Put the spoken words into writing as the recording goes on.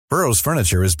Burrow's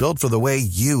furniture is built for the way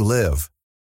you live.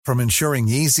 From ensuring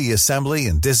easy assembly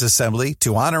and disassembly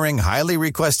to honoring highly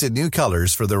requested new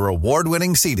colors for their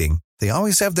award-winning seating, they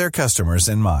always have their customers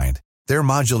in mind. Their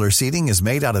modular seating is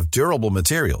made out of durable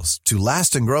materials to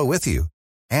last and grow with you.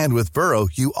 And with Burrow,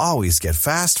 you always get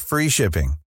fast, free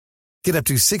shipping. Get up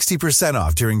to 60%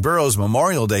 off during Burrow's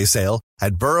Memorial Day sale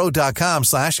at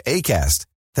burrow.com/ACAST.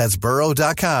 That's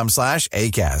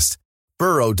burrow.com/ACAST.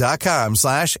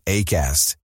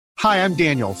 burrow.com/ACAST. Hi, I'm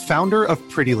Daniel, founder of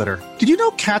Pretty Litter. Did you know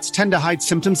cats tend to hide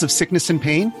symptoms of sickness and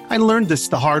pain? I learned this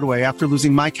the hard way after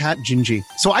losing my cat, Gingy.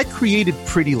 So I created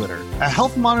Pretty Litter, a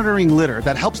health monitoring litter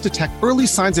that helps detect early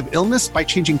signs of illness by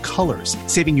changing colors,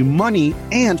 saving you money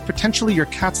and potentially your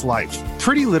cat's life.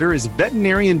 Pretty Litter is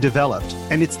veterinarian developed,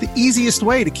 and it's the easiest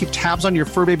way to keep tabs on your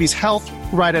fur baby's health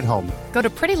right at home. Go to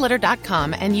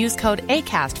prettylitter.com and use code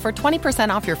ACAST for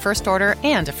 20% off your first order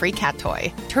and a free cat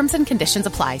toy. Terms and conditions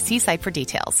apply. See site for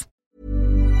details.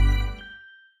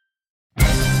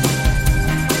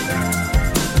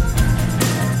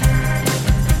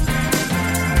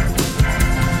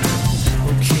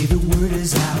 Okay, the word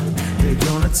is out. We're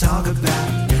gonna talk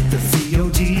about the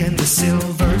VOD and the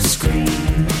silver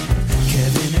screen.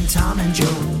 Kevin and Tom and Joe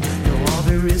know all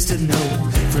there is to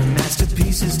know, from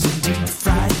masterpieces to deep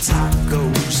fried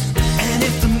tacos. And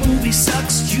if the movie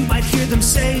sucks, you might hear them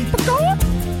say,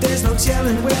 there's no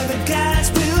telling where the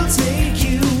guys will take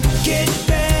you. Get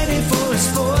ready for a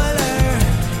spoiler.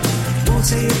 Won't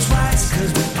say it twice,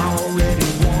 cause we already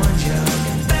warned you.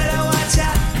 Better watch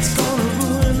out, it's gonna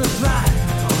ruin the plot.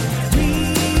 Real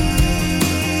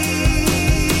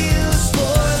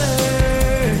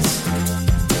spoilers.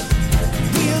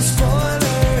 Real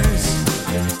spoilers.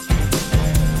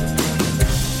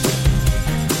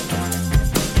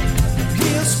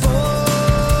 Real spoilers.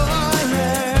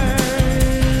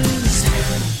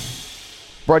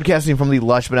 Broadcasting from the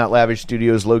lush but not lavish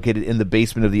studios located in the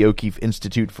basement of the O'Keefe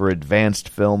Institute for Advanced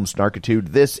Film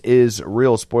Snarkitude, this is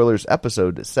Real Spoilers,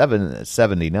 episode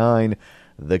 779,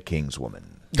 The King's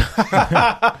Woman.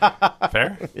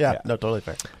 Fair? Yeah, no, totally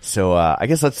fair. So I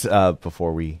guess let's,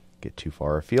 before we get too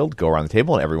far afield, go around the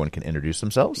table and everyone can introduce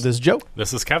themselves. This is Joe.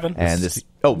 This is Kevin. And this...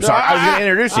 Oh, sorry, I was going to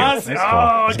introduce you. I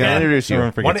was going to introduce you.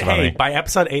 Hey, by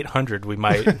episode 800, we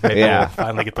might maybe we'll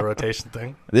finally get the rotation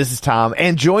thing. This is Tom,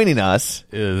 and joining us...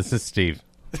 This is Steve.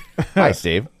 Hi,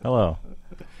 Steve. Hello.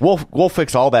 We'll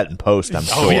fix all that in post, I'm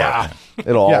sure. Oh, yeah.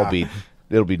 It'll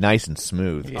be nice and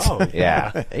smooth. Oh,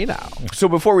 yeah. Hey, now. So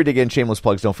before we dig in, shameless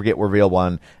plugs, don't forget we're available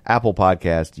on Apple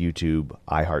Podcast, YouTube,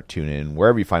 iHeart, TuneIn,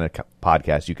 wherever you find a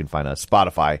podcast, you can find us.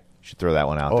 Spotify. Should throw that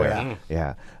one out there.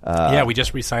 Yeah. We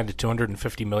just re-signed a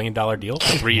 $250 million deal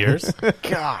for 3 years.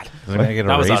 God. Is it going to get a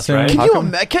That was race us, soon? right?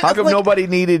 How come nobody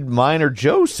needed mine or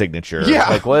Joe's signature? Yeah.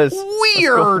 Like,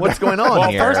 weird. What's going on Well,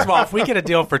 here? first of all, if we get a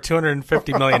deal for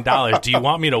 $250 million, do you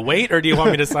want me to wait or do you want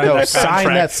me to sign that contract?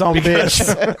 Sign that some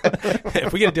bitch.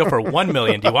 If we get a deal for $1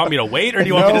 million, do you want me to wait or do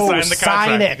you want me to sign the contract?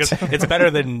 Sign it. Because it's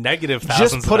better than negative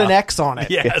thousands. Just put an X on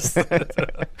it. Yes.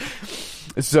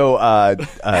 So,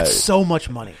 That's so much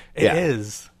money. It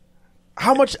is.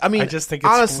 How much? I mean, I just think it's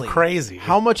honestly, crazy.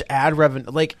 How much ad revenue?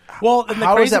 Like, Well, and the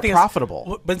how crazy is that thing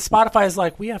profitable? But Spotify is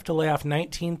like, we have to lay off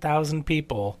 19,000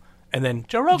 people, and then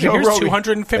Joe Rogan, here's Rogan.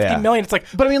 $250 million. It's like,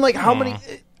 But I mean, like, how many?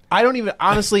 I don't even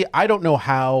honestly. I don't know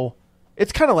how.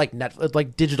 It's kind of like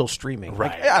like digital streaming.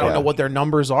 Right. Like, I don't know what their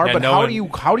numbers are, Yeah, but no how one- do you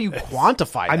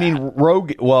quantify that? I mean,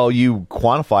 you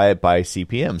quantify it by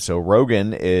CPM. So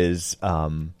Rogan is,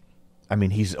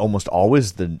 he's almost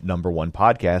always the number one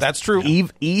podcast. That's true.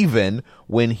 Even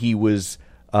when he was,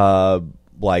 was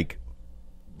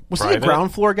he private? a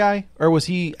ground floor guy, or was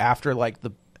he after like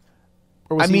the?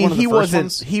 Or was one of the first wasn't.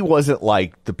 ones? He wasn't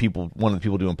like one of the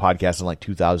people doing podcasts in like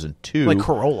 2002, Like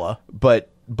Corolla.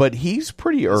 But he's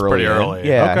pretty early. pretty early.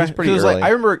 Yeah, Okay. he's pretty It was early. like, I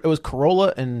remember it was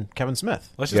Corolla and Kevin Smith.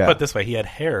 let's just Yeah. put it this way. He had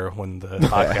hair when the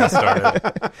podcast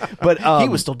started. but He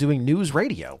was still doing news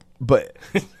radio. But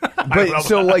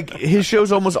so like his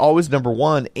show's almost always number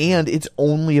one, and it's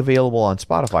only available on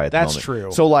Spotify at the That's moment.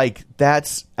 true. So like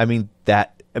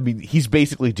he's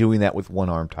basically doing that with one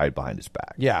arm tied behind his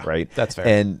back. Yeah, right. that's fair.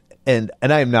 And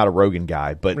I am not a Rogan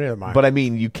guy, but Neither am I. I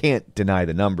mean you can't deny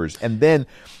the numbers. And then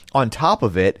on top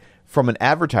of it, from an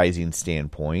advertising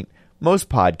standpoint, most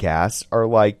podcasts are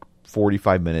like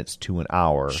 45 minutes to an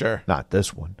hour. Sure. Not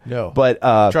this one. No. But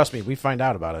Trust me, we find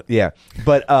out about it. yeah,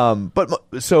 but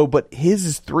his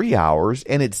is 3 hours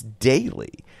and it's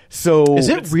daily. So Is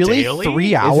it really daily?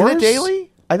 3 hours? Isn't it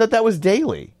daily? I thought that was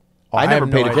daily. I never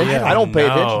have no paid attention. idea. I don't pay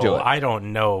attention to it. I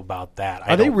don't know about that.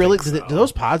 Are they really? Do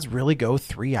those pods really go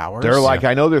 3 hours? They're like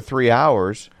I know they're 3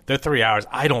 hours. They're 3 hours.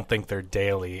 I don't think they're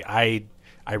daily. I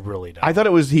I really don't. I thought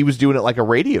he was doing it like a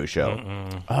radio show.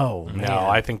 Oh no, man.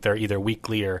 I think they're either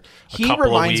weekly or He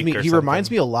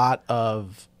reminds me a lot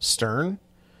of Stern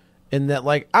in that,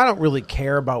 like, I don't really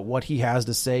care about what he has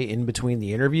to say in between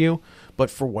the interview, but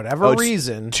for whatever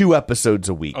reason, 2 episodes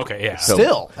a week. Okay, yeah. So,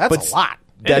 still, that's a lot.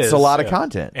 That's a lot of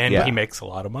content. And he makes a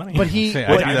lot of money. But he,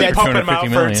 they pump him out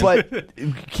for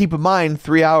But keep in mind,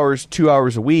 3 hours, 2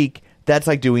 hours a week, that's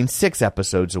like doing 6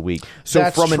 episodes a week. So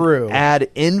That's from true. an ad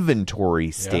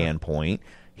inventory standpoint,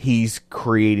 he's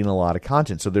creating a lot of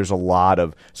content. So there's a lot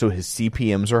of, so his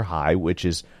CPMs are high, which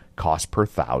is cost per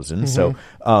 1,000. So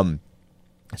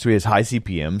he has high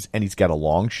CPMs, and he's got a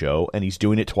long show, and he's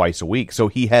doing it twice a week. So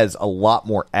he has a lot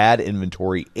more ad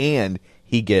inventory, and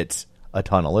he gets a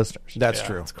ton of listeners. That's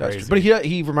true. That's true. But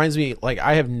he reminds me, like,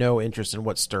 I have no interest in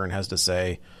what Stern has to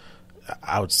say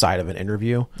outside of an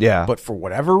interview. Yeah. But for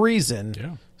whatever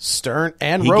reason, Stern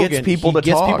and He Rogan, gets people to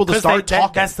gets talk. people to start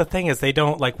talking. That's the thing, is they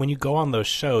don't, like, when you go on those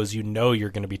shows, you know you're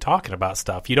going to be talking about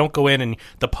stuff. You don't go in and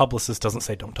the publicist doesn't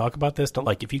say, don't talk about this. Don't,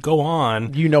 like, if you go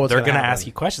on, you know what's they're going to happen. ask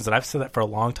you questions. And I've said that for a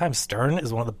long time. Stern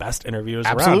is one of the best interviewers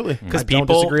Absolutely. around. Because I don't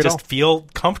people disagree at all. just feel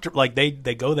comfortable. Like, they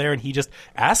go there and he just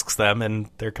asks them, and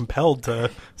they're compelled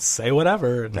to say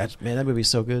whatever. that movie's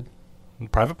so good.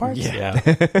 Private Parts? Yeah.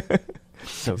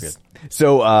 So good.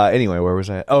 So anyway, where was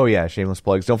I? Oh yeah, shameless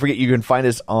plugs. Don't forget, you can find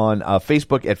us on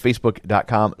Facebook at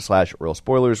facebook.com/Real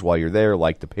Spoilers. While you're there,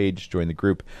 like the page, join the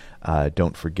group.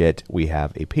 Don't forget, we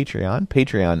have a Patreon,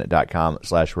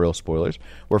 patreon.com/Real Spoilers,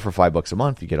 where for $5 a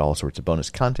month you get all sorts of bonus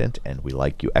content, and we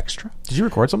like you extra. Did you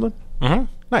record something? Mm-hmm.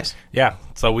 Nice. Yeah.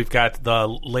 So we've got the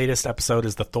latest episode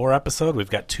is the Thor episode. We've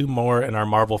got 2 more in our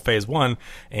Marvel Phase 1.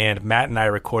 And Matt and I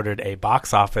recorded a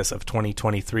box office of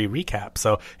 2023 recap.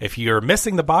 So if you're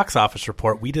missing the box office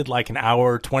report, we did like an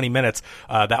hour, 20 minutes.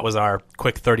 That was our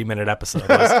quick 30-minute episode.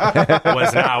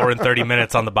 Was an hour and 30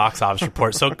 minutes on the box office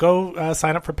report. So go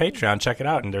sign up for Patreon. Check it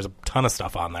out. And there's a ton of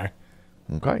stuff on there.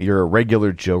 Okay, you're a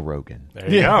regular Joe Rogan. There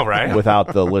you go, right?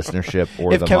 Without the listenership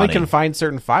or If the Kevin money. can find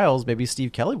certain files, maybe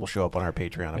Steve Kelly will show up on our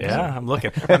Patreon episode. Yeah, I'm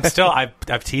looking.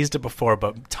 I've teased it before,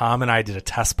 but Tom and I did a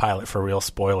test pilot for Real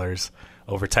Spoilers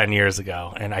over 10 years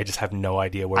ago, and I just have no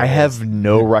idea where I it have is.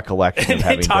 no recollection of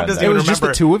having Tom done doesn't that. It even was just the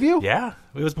remember. 2 of you? Yeah,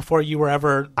 it was before you were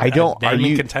ever. I don't. Are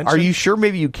naming you? contention. Are you sure?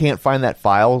 Maybe you can't find that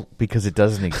file because it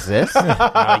doesn't exist.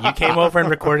 You came over and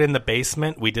recorded in the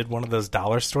basement. We did one of those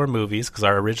dollar store movies because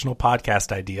our original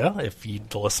podcast idea, if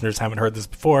the listeners haven't heard this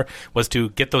before, was to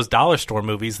get those dollar store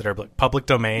movies that are like public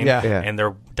domain and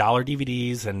they're dollar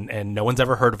DVDs and no one's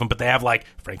ever heard of them, but they have like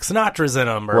Frank Sinatra's in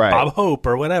them or Bob Hope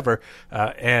or whatever.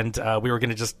 And we were going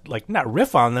to just like not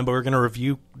riff on them, but we were going to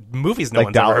review movies no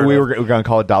one's ever heard we of. were going to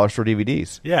call it dollar store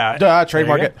DVDs. Yeah.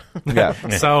 Trademark it. Yeah.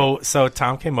 So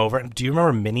Tom came over. Do you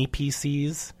remember mini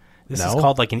PCs? This is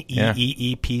called like an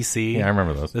EEE-PC. Yeah, I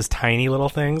remember those. Those tiny little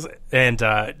things. And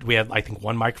we had, I think,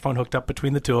 1 microphone hooked up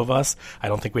between the 2 of us. I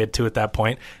don't think we had 2 at that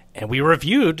point. And we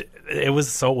reviewed. It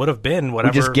would have been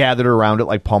whatever. We just gathered around it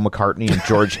like Paul McCartney and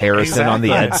George Harrison on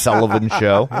the Ed Sullivan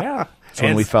Show. Yeah. That's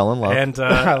when we fell in love. And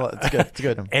It's good. It's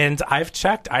good. And I've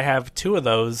checked. I have 2 of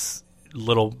those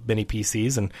little mini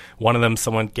PCs, and one of them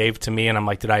someone gave to me, and I'm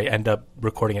like, did I end up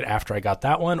recording it after I got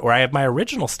that one, or I have my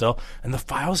original still, and the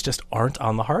files just aren't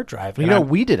on the hard drive. Well,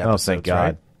 we did episodes, thank God.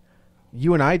 right?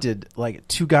 You and I did like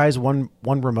 2 guys, one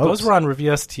remote. Those were on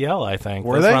Review STL, I think.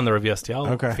 Were Those they? were on the Review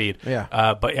STL feed.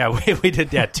 Yeah. But yeah, we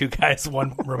did 2 guys,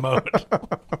 1 remote.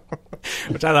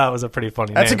 Which I thought was a pretty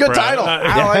funny That's name. a good title.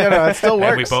 It still works.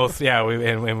 And we both,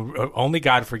 and Only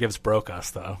God Forgives broke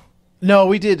us, though. No,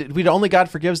 we did. We'd Only God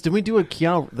Forgives. Did we do the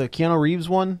Keanu Reeves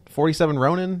one? 47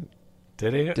 Ronin?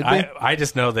 Did he? Did we? I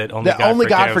just know that Only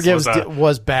God Forgives was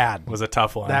was bad. Was a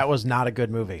tough one. That was not a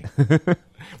good movie.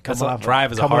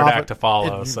 Drive is a hard act to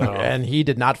follow. And he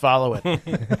did not follow it.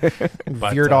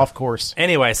 Veered off course.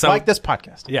 Anyway, so like this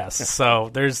podcast. Yes. So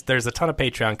there's a ton of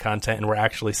Patreon content, and we're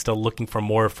actually still looking for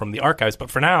more from the archives. But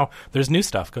for now, there's new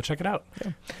stuff. Go check it out.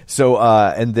 Yeah. So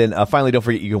and then finally, don't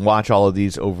forget you can watch all of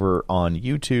these over on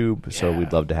YouTube. So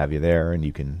we'd love to have you there, and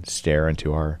you can stare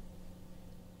into our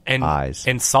eyes.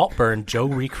 In Saltburn, Joe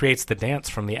recreates the dance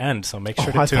from the end, so make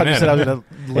sure to I tune thought you in. said I was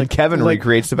gonna, and Kevin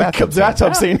recreates the bathtub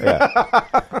scene.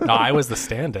 No, I was the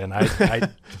stand-in. I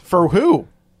For who?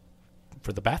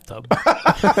 For the bathtub.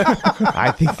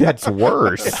 I think that's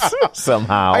worse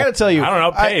somehow. I gotta tell you, I don't know.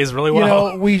 It pays really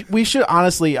well. We should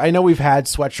honestly. I know we've had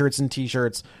sweatshirts and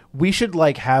T-shirts. We should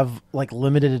have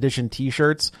limited edition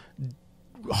T-shirts,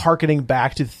 harkening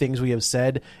back to things we have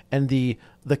said, and the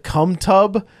cum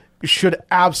tub should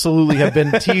absolutely have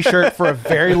been a T-shirt for a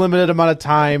very limited amount of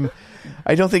time.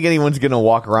 I don't think anyone's going to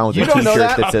walk around with a don't know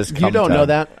T-shirt that? says "Cum You don't know Time."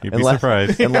 that? You'd be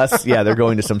surprised. Unless, they're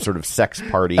going to some sort of sex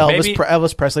party.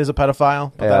 Elvis Presley's a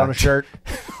pedophile. Put that on a shirt.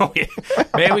 Oh, yeah.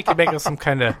 Maybe we could make up some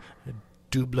kind of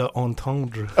double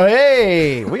entendre.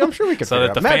 Hey, I'm sure we could. So figure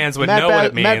that it the out. fans would know what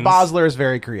it Matt means. Bosler is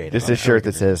very creative. Just a shirt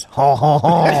that says "ho ho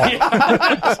ho."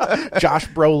 Josh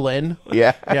Brolin.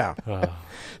 Yeah. Yeah.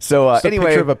 So Just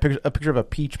anyway, a picture of a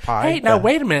peach pie. Hey, now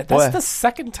wait a minute. That's What? the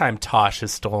second time Tosh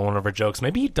has stolen one of our jokes.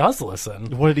 Maybe he does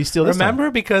listen. What did he steal this time? Remember,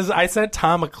 because I sent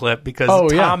Tom a clip because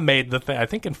Tom made the thing. I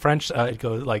think in French it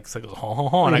goes like ho ho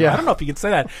ho, and I go, I don't know if you can say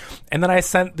that. And then I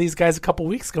sent these guys a couple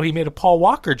weeks ago. He made a Paul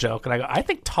Walker joke, and I go, I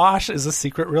think Tosh is a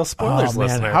secret Real Spoilers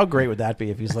listener. How great would that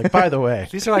be if he's like, by the way,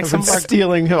 These are like I've some been of our-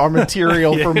 stealing our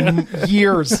material for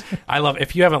years. I love.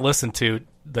 If you haven't listened to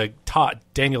the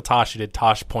Daniel Tosh, who did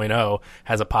Tosh.0,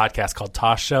 has a podcast called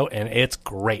Tosh Show, and it's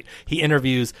great. He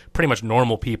interviews pretty much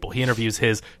normal people. He interviews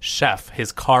his chef,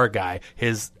 his car guy,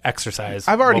 his exercise.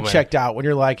 I've already woman. checked out when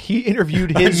you're like, he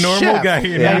interviewed his normal chef guy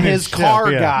and his chef,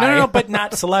 car yeah. guy. No, but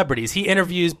not celebrities. He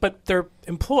interviews, but they're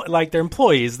they're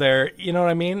employees. They're, you know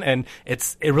what I mean? And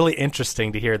it's really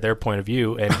interesting to hear their point of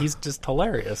view, and he's just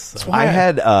hilarious. So. I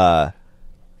had,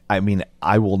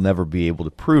 I will never be able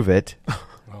to prove it,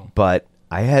 but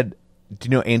I had, do you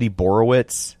know Andy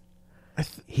Borowitz?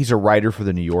 He's a writer for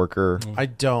The New Yorker. I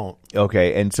don't.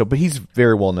 Okay, and so, but he's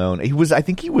very well known. I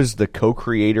think he was the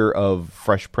co-creator of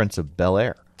Fresh Prince of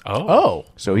Bel-Air. Oh.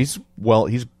 So he's.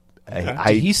 Did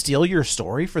he steal your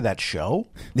story for that show?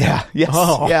 Yeah, yes.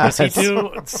 Oh. Yeah. Does he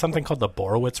do something called the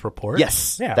Borowitz Report?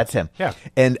 Yes, Yeah. that's him. Yeah.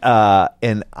 And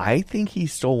I think he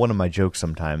stole one of my jokes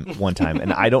one time,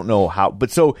 and I don't know how.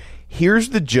 But so here's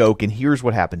the joke, and here's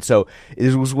what happened. So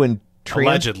it was when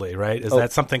Allegedly, right? Is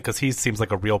that something because he seems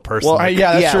like a real person? Well,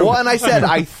 yeah, that's true. Well, and I said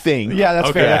I think. Yeah, that's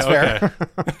fair. That's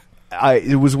fair.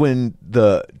 It was when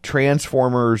the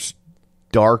Transformers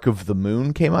Dark of the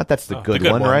Moon came out. That's the good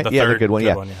one, right? The Yeah, third the good one. good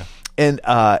Yeah. one,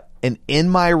 yeah. And in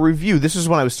my review, this is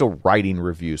when I was still writing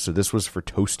reviews, so this was for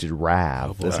Toasted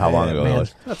Rav. That's how long ago it Man,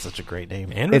 was. that's such a great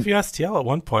name. And Review STL at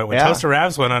one point when Yeah. Toaster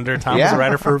Ravs went under. Tom was Yeah. a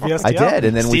writer for Review STL. I did,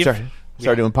 and then we Steve-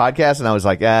 started doing podcasts, and I was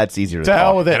like, it's easier to To hell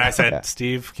talk. with it. And I said,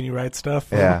 Steve, can you write stuff?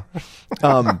 Yeah.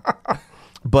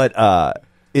 But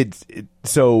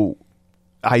so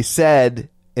I said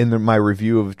in my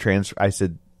review of I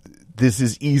said, this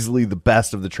is easily the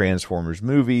best of the Transformers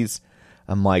movies.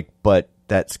 I'm like, but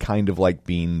that's kind of like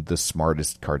being the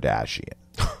smartest Kardashian.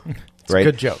 Right?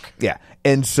 Good joke. Yeah.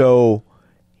 And so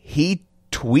he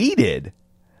tweeted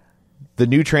the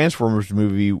new Transformers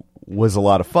movie was a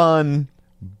lot of fun,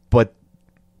 but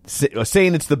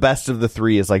saying it's the best of the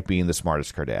three is like being the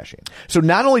smartest Kardashian. So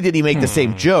not only did he make the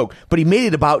same joke, but he made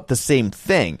it about the same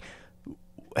thing.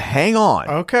 Hang on.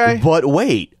 Okay. But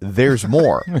wait, there's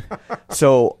more.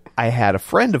 So I had a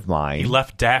friend of mine. He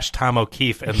left Dash Tom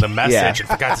O'Keefe in the message Yeah. and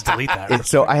forgot to delete that. And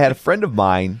so I had a friend of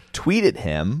mine tweet at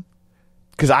him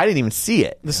because I didn't even see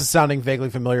it. This is sounding vaguely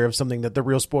familiar of something that the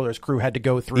Real Spoilers crew had to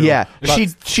go through. Yeah, about she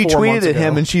 4 months tweeted at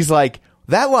him ago. and she's like,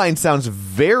 that line sounds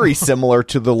very similar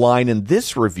to the line in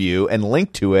this review, and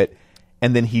linked to it,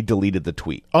 and then he deleted the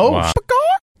tweet. Oh, Wow.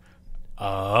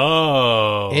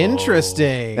 Oh.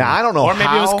 interesting. Now, I don't know Or maybe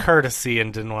how. it was courtesy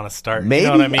and didn't want to start. Maybe, You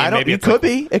know what I mean? don't. Maybe It it's could like-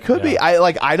 be. It could be.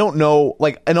 Yeah. I don't know.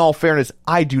 Like, in all fairness,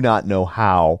 I do not know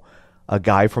how a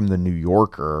guy from the New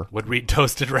Yorker Would read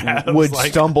Toasted Ravs. would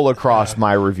like, stumble across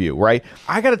my review, right?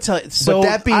 I got to tell you. So But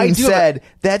that I being do have said,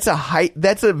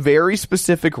 that's a very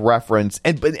specific reference,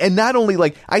 and not only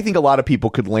like I think a lot of people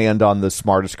could land on the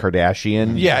smartest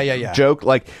Kardashian, Yeah. joke,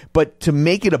 like, but to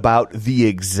make it about the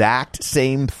exact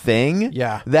same thing,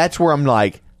 Yeah. that's where I'm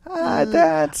like,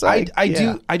 that's like, I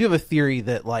yeah. do have a theory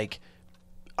that like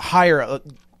hire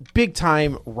big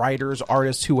time writers,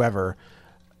 artists, whoever.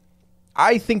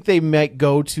 I think they might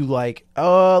go to like,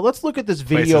 let's look at this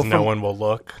video. places no one will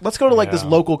look. Let's go to like this Yeah.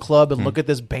 local club and look at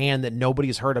this band that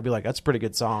nobody's heard. I'll be like, that's a pretty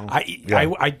good song.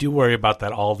 I do worry about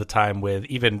that all the time with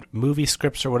even movie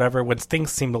scripts or whatever. When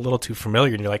things seem a little too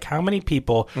familiar, and you're like, how many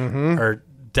people are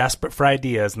desperate for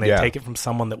ideas and they take it from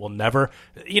someone that will never,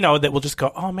 that will just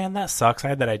go, oh man, that sucks. I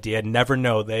had that idea. Never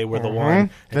know they were the one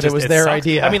That it was their sucks.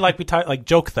 idea. I mean, like we talk, like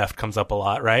joke theft comes up a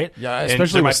lot, right? Yeah, And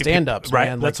especially there with might be stand-ups, right?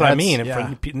 man. That's Like, what I mean.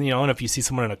 that's- And if you see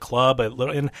someone in a club,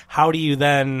 and how do you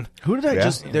then? Who did I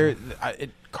just there?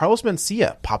 Carlos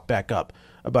Mencia popped back up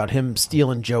about him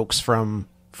stealing jokes from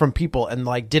people and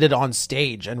like did it on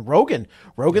stage. And Rogan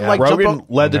like jumped Rogan up,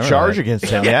 led the Never charge mind. against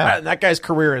him. yeah, Yeah, and that guy's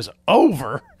career is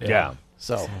over. yeah.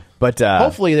 So, but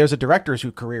hopefully there's a director's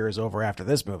whose career is over after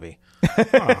this movie.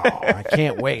 I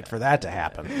can't wait for that to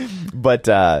happen. But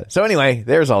so anyway,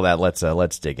 there's all that.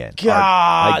 Let's dig in.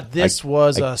 God, this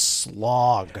was a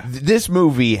slog. This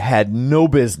movie had no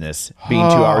business being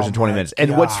 2 hours and 20 minutes.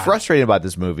 And what's frustrating about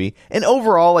this movie, and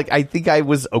overall, like, I think I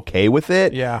was okay with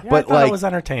it. Yeah, but I thought it was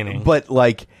entertaining. But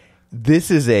like,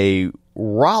 this is a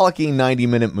rollicking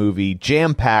 90-minute movie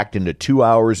jam packed into 2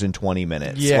 hours and 20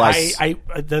 minutes. Yeah,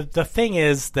 the thing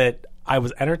is that I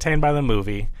was entertained by the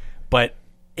movie, but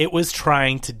it was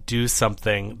trying to do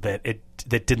something that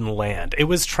didn't land. It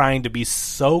was trying to be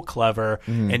so clever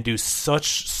and do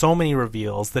so many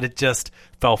reveals that it just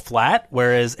fell flat.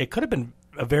 Whereas it could have been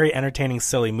a very entertaining,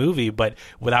 silly movie, but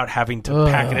without having to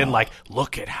pack it in like,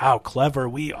 look at how clever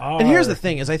we are. And here's the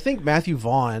thing: is I think Matthew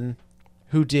Vaughn,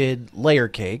 who did Layer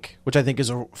Cake, which I think is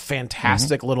a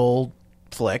fantastic little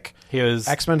flick. He was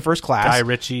X-Men First Class. Guy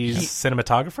Ritchie's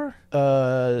cinematographer?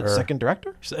 Second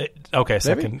director? Okay,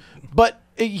 second. Maybe? But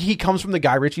he comes from the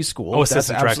Guy Ritchie school. Oh,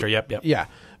 assistant director, yep. Yeah.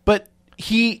 But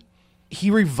he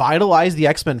revitalized the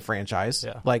X-Men franchise.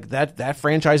 Yeah. Like, that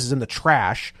franchise is in the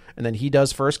trash, and then he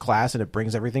does First Class, and it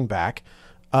brings everything back.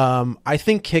 I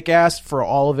think Kick-Ass, for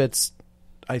all of its,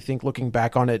 I think looking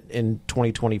back on it in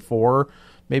 2024,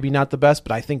 maybe not the best,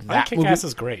 but I think that Kick-Ass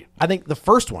is great. I think the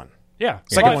first one. Yeah.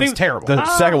 Second one's terrible. The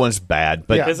second one's bad,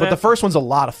 but but the first one's a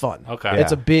lot of fun. Okay.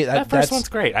 It's a bit. That first one's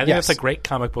great. I think it's a great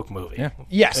comic book movie. Yeah.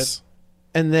 Yes.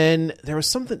 And then there was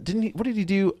something, what did he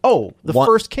do? Oh, the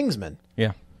first Kingsman.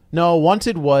 Yeah. No,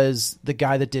 Wanted was the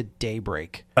guy that did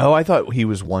Daybreak. Oh, I thought he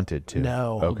was Wanted too.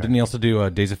 No. Okay. Didn't he also do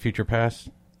Days of Future Past?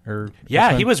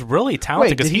 Yeah, he was really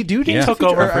talented. Wait, did he do Days took of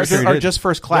Future over Past? or just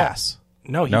First Class?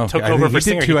 No, he No, took I think over he for did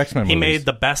Singer. two X-Men He movies. made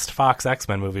the best Fox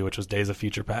X-Men movie, which was Days of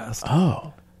Future Past.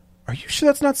 Oh. Are you sure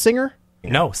that's not Singer?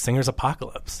 No, Singer's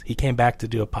Apocalypse. He came back to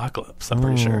do Apocalypse, I'm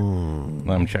pretty sure.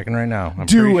 I'm checking right now. I'm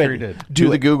Do pretty it. sure he did. Do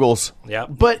the Googles. Yeah.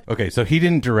 But Okay, so he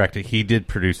didn't direct it. He did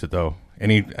produce it, though.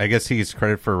 And I guess he's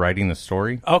credited for writing the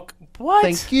story. Oh, what?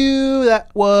 thank you. That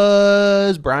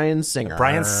was Bryan Singer.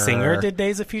 Bryan Singer did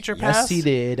Days of Future Past? Yes, he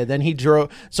did. And then he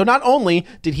drove. So not only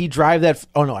did he drive that.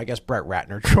 Oh, no, I guess Brett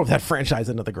Ratner drove that franchise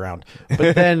into the ground.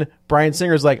 But then Bryan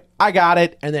Singer's like, I got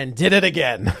it. And then did it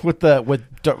again with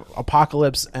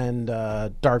Apocalypse and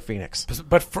Dark Phoenix.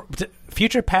 But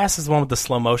Future Past is the one with the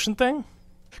slow motion thing?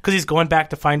 Because he's going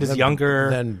back to find his younger...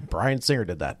 Then Bryan Singer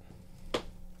did that.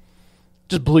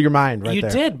 Just blew your mind right You there.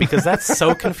 did, because that's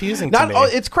so confusing to me.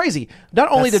 It's crazy.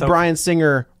 Not only That's did so- Bryan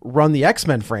Singer run the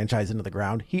X-Men franchise into the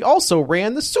ground, he also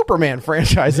ran the Superman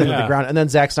franchise into the ground. And then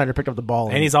Zack Snyder picked up the ball.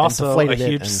 And he's also a deflated it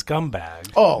huge and-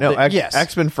 scumbag. Oh, No, yes.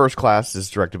 X-Men First Class is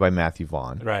directed by Matthew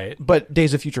Vaughn. Right. But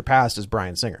Days of Future Past is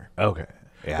Bryan Singer. Okay.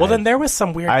 Yeah, Well, then there was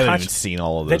some weird... I haven't even seen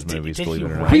all of those movies, did believe he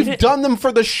it or not. write We've it? done them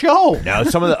for the show. Now,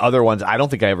 some of the other ones, I don't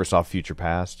think I ever saw Future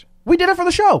Past. We did it for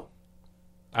the show.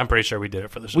 I'm pretty sure we did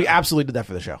it for the show. We absolutely did that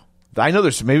for the show. I know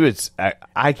there's maybe it's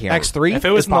I can't. X3. If it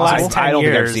was is in the last possible. 10 I don't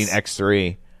think I've years- seen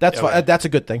X3. That's fine. That's a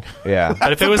good thing. Yeah,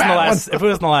 But if it was in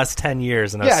the last 10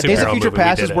 years in a Yeah, Days of superhero Future movie,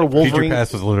 Past we is did where it. Future Wolverine,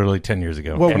 Past was literally 10 years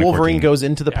ago. where 2014. Wolverine goes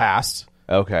into the past.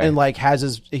 okay, And like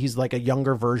he's like a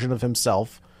younger version of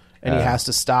himself, and he has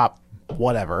to stop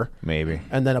whatever. maybe.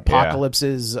 And then Apocalypse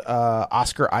is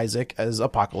Oscar Isaac as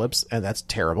Apocalypse, and that's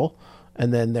terrible.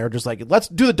 And then they're just like, let's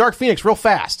do the Dark Phoenix real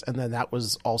fast, and then that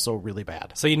was also really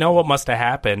bad. So you know what must have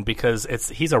happened, because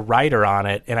he's a writer on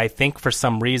it, and I think for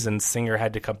some reason Singer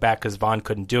had to come back because Vaughn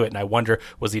couldn't do it, and I wonder,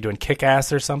 was he doing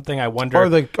Kick-Ass or something? I wonder, Or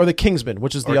the Kingsman,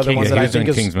 which is the Or other one Kingsman. that I He was think doing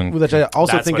is Kingsman. which I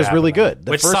also That's think what is really happened. good.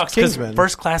 The Which first sucks because Kingsman,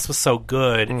 First Class was so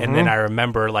good, and then I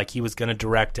remember like he was going to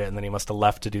direct it, and then he must have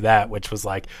left to do that, which was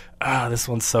like, this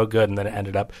one's so good, and then it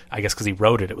ended up, I guess because he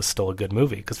wrote it, it was still a good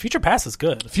movie. Because Future Past is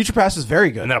good, Future Past is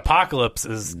very good. and then Apocalypse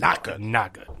is not good.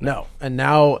 Not good. No. And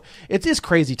now it is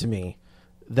crazy to me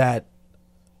that,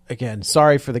 again,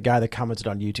 sorry for the guy that commented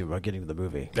on YouTube about getting to the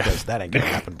movie, because that ain't going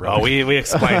to happen, bro. Oh, we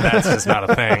explained that's just not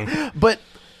a thing. But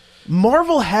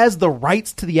Marvel has the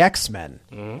rights to the X-Men,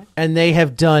 and they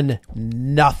have done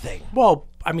nothing. Well,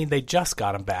 I mean, they just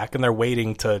got him back, and they're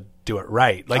waiting to do it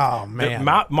right. Like, Oh, man.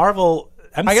 Marvel.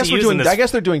 MCU's I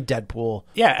guess they're doing Deadpool.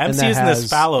 Yeah, and MCU's in that this has-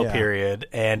 fallow yeah. period,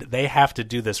 and they have to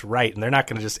do this right, and they're not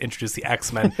going to just introduce the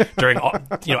X-Men during,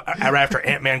 after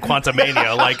Ant-Man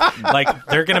Quantumania. Like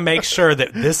they're going to make sure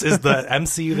that this is the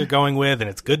MCU they're going with, and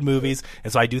it's good movies.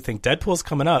 And so I do think Deadpool's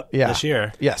coming up this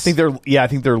year. Yes, I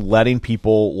think they're letting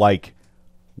people like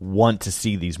want to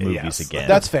see these movies Yes. again.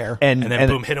 That's fair. And then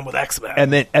boom, hit him with X-Men,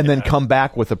 and then come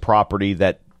back with a property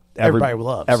that Everybody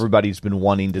loves. Everybody's been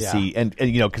wanting to Yeah. see, and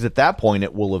because at that point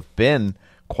it will have been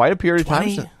quite a period of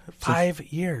time.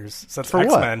 25 years since For what?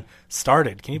 X-Men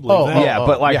started. Can you believe that? Yeah,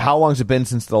 but like, how long's it been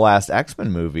since the last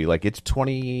X-Men movie? Like, it's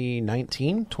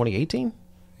 2019, 2018.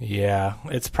 Yeah,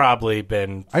 it's probably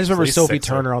been. I just remember at least Sophie 6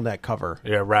 Turner on that cover.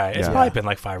 Yeah, right. It's probably been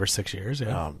like 5 or 6 years.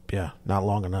 Yeah. Yeah, not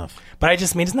long enough. But I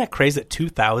just mean, isn't that crazy that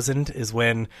 2000 is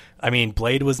when, I mean,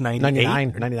 Blade was 98?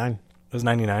 99. It was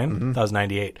 99? That was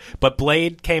 98. But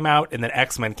Blade came out, and then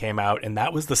X-Men came out, and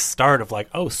that was the start of like,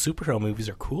 oh, superhero movies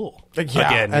are cool. Yeah,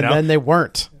 Again, and then they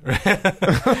weren't.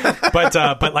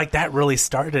 But like that really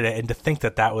started it, and to think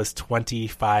that that was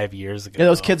 25 years ago. Yeah,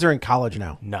 those kids are in college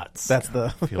now. Nuts. That's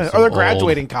the or so they're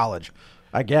graduating old. college,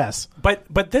 I guess.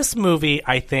 But this movie,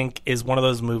 I think, is one of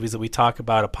those movies that we talk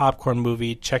about, a popcorn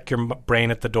movie, check your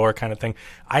brain at the door kind of thing.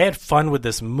 I had fun with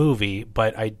this movie,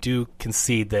 but I do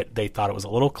concede that they thought it was a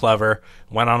little clever,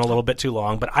 went on a little bit too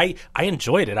long, but I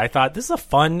enjoyed it. I thought this is a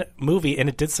fun movie, and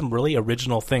it did some really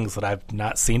original things that I've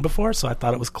not seen before, so I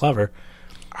thought it was clever.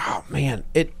 Oh man,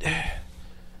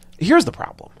 here's the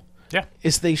problem. Yeah.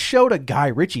 Is they showed a Guy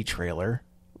Ritchie trailer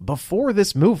before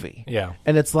this movie. Yeah.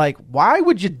 And it's like, why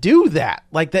would you do that?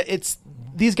 Like that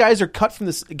these guys are cut from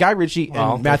this Guy Ritchie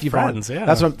Well, and Matthew they're Vaughn. friends, yeah.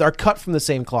 That's what they're cut from the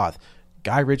same cloth.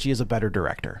 Guy Ritchie is a better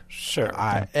director. Sure.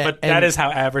 But but that is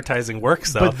how advertising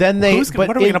works, though. But then what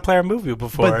are we going to play our movie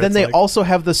before? But then It's they like- also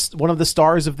have one of the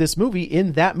stars of this movie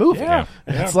in that movie. Yeah.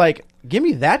 And Yeah. it's like, give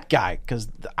me that guy, because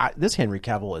this Henry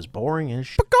Cavill is boring as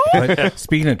shit. But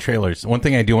speaking of trailers, one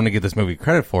thing I do want to give this movie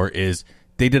credit for is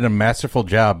they did a masterful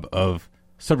job of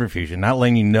subterfuge, not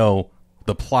letting you know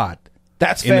the plot.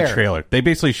 That's in fair. the trailer. They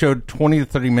basically showed 20 to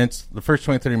 30 minutes, the first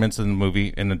 20 to 30 minutes of the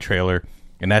movie in the trailer,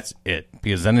 and that's it.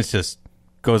 Because then it's just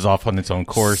goes off on its own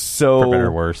course, So for better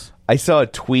or worse. I saw a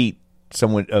tweet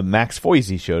someone Max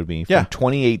Foisey showed me from Yeah.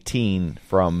 2018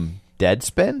 from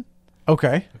Deadspin,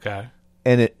 Okay. Okay.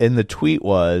 and the tweet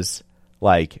was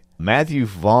like, Matthew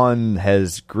Vaughn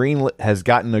has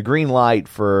gotten a green light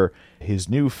for his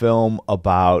new film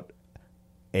about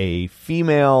a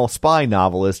female spy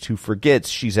novelist who forgets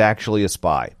she's actually a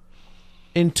spy.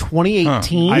 In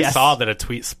 2018? I saw that a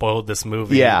tweet spoiled this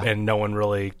movie, Yeah. and no one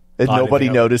really And thought nobody anything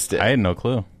of it. noticed it. I had no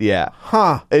clue. Yeah.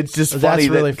 Huh. It's just That's funny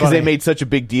really because they funny. made such a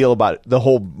big deal about it. The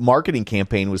whole marketing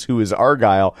campaign was who is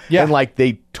Argyle. Yeah. And like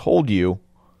they told you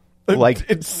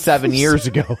like 7 years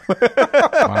ago.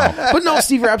 But no,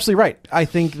 Steve, you're absolutely right. I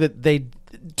think that they,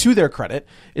 to their credit,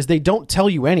 is they don't tell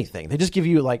you anything. They just give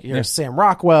you like, here's Sam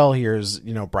Rockwell, here's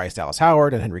Bryce Dallas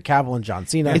Howard and Henry Cavill and John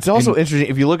Cena. It's also interesting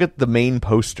if you look at the main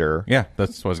poster. Yeah,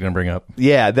 that's what I was going to bring up.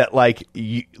 Yeah, that like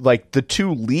the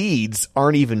two leads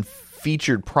aren't even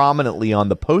featured prominently on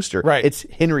the poster. Right. It's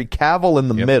Henry Cavill in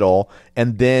the middle,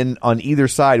 and then on either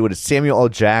side, what is Samuel L.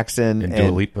 Jackson And Dua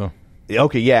Lipa.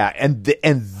 Okay, yeah, and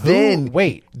then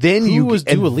who you was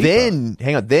and Dua Lipa? then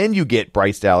hang on, then you get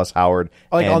Bryce Dallas Howard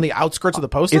like and on the outskirts of the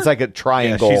poster? It's like a Yeah,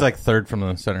 triangle. she's like third from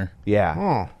the center.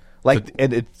 yeah, like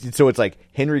and it's like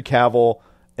Henry Cavill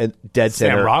and dead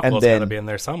Sam center, Rockwell's and got to then be in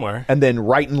there somewhere. and then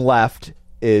right and left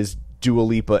is Dua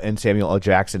Lipa and Samuel L.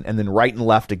 Jackson, and then right and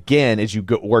left again as you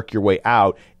work your way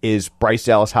out is Bryce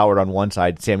Dallas Howard on one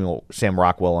side, Sam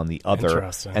Rockwell on the other,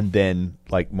 Interesting. and then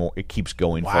like more. It keeps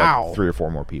going for Wow. like 3 or 4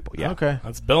 more people. Yeah, Okay.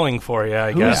 That's billing for you,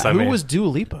 I guess. Who I mean, was Dua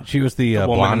Lipa? She was the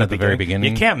woman blonde in at the very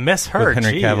beginning. You can't miss her. With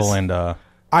Henry Jeez. Cavill and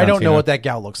I John don't know Cena. what that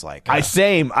gal looks like.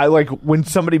 I like when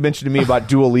somebody mentioned to me about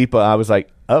Dua Lipa, I was like,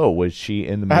 oh, was she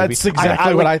in the movie? That's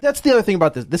exactly what I. That's the other thing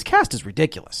about this. This cast is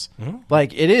ridiculous.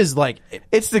 Like it is like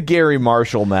It's the Gary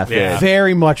Marshall method. Yeah.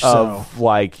 very much so. Of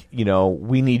like,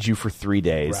 we need you for 3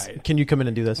 days. Right. Can you come in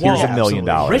and do this? Here's Yeah, $1 million.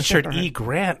 absolutely. Richard E.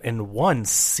 Grant in one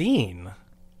scene.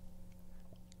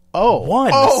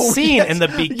 Oh, Scene yes. in the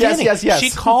beginning. Yes. She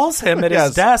calls him at Yes.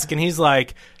 his desk, and he's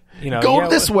like, Go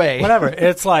this way. Whatever.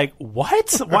 It's like, what?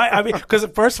 Why? I mean, because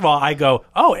first of all, I go,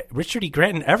 oh, Richard E.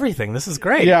 Grant and everything. This is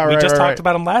great. Yeah, we right, just right, talked right.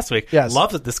 about him last week. Yes.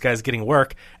 Love that this guy's getting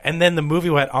work. And then the movie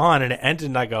went on, and it ended,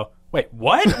 and I go, wait,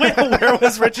 what? Where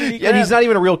was Richard E. Grant? And he's not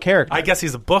even a real character. I guess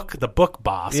he's the book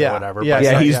boss Yeah. or whatever. Yeah, but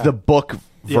Yeah, Right, he's yeah. the book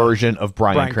version of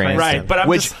Bryan Cranston. Right, but I'm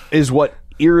which just- is what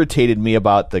irritated me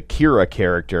about the Kira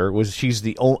character was she's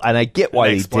the only, and I get why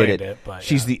they they did explained it. it, but,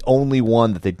 she's yeah. the only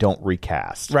one that they don't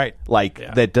recast. Right. Like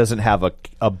that doesn't have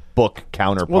a book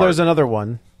counterpart. well, there's another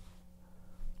one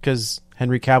because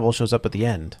Henry Cavill shows up at the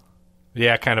end.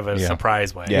 Yeah, kind of a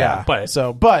surprise way. Yeah.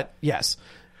 But yes,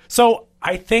 So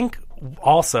I think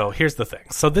also, here's the thing.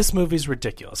 So this movie's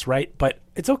ridiculous, right? But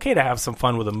it's okay to have some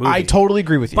fun with a movie. I totally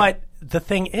agree with you. But the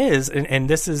thing is, and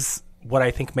this is what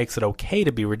I think makes it okay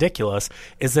to be ridiculous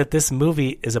is that this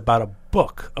movie is about a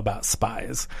book about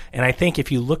spies. And I think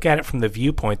if you look at it from the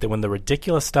viewpoint that when the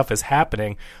ridiculous stuff is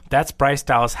happening, that's Bryce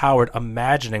Dallas Howard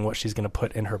imagining what she's going to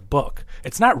put in her book.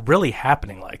 It's not really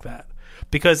happening like that.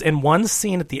 Because in one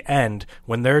scene at the end,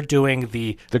 when they're doing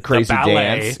the crazy ballet,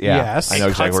 dance, Yes. I know it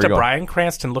exactly cuts where to you're going. Bryan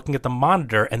Cranston looking at the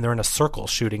monitor, and they're in a circle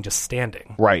shooting, just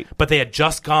standing. Right. But they had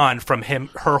just gone from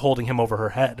her holding him over her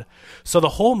head. So the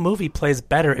whole movie plays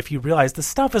better if you realize the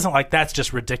stuff isn't like that's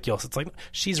just ridiculous. It's like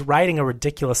she's writing a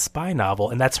ridiculous spy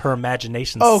novel, and that's her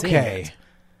imagination seeing Okay. it.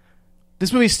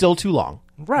 This movie's still too long.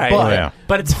 Right. But-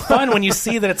 But it's fun when you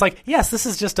see that it's like, yes, this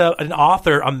is just an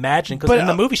author imagining. Because in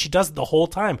the movie, she does it the whole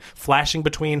time, flashing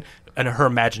between her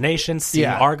imagination, seeing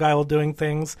Argyle doing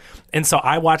things. And so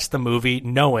I watched the movie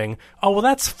knowing, oh, well,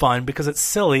 that's fun because it's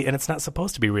silly and it's not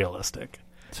supposed to be realistic.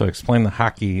 So explain the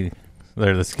hockey,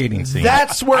 or the skating scene.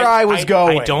 That's where I was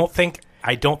going.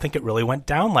 I don't think it really went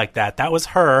down like that. That was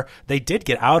her. They did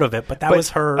get out of it, but that was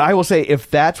her. I will say,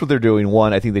 if that's what they're doing,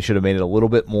 one, I think they should have made it a little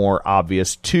bit more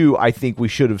obvious. Two, I think we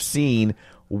should have seen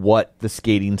what the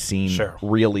skating scene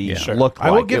really looked like.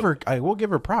 I will give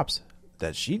her props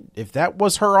that if that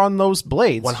was her on those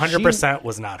blades, 100%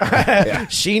 was not her.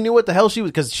 She knew what the hell she was,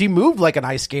 because she moved like an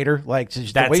ice skater, like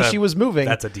the way she was moving.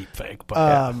 That's a deep fake.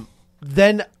 But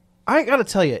Then I gotta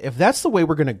tell you, if that's the way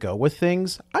we're gonna go with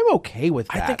things, I'm okay with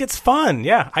that. I think it's fun.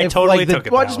 Yeah, I totally took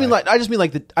it. Well, that I just mean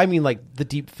like the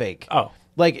deep fake. Oh.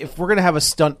 Like if we're gonna have a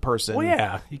stunt person, Well,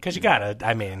 yeah, because you gotta.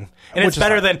 I mean, and Which it's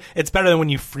better is fine. than when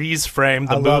you freeze frame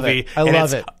the I love movie. it. I and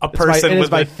love it's it. A person it with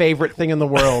is my favorite thing in the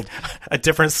world. a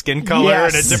different skin color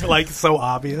Yes. and a different, like, so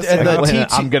obvious. And the When, T2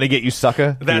 I'm gonna get you,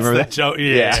 sucker. Do you That's remember the that? joke.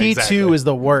 Yeah, T2 exactly. is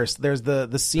the worst. There's the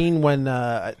scene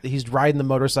when he's riding the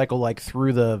motorcycle like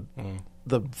through the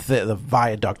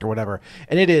viaduct or whatever,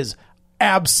 and it is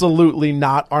absolutely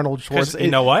not Arnold Schwarzenegger. You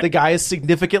know what? The guy is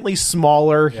significantly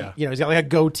smaller. Yeah. He's got like a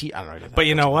goatee. I don't know. But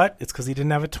you know what? It's because he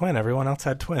didn't have a twin. Everyone else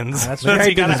had twins. That's So right.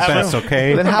 you gotta his have best, them.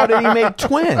 okay? Then how did he make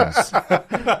twins? Yeah,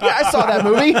 I saw that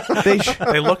movie.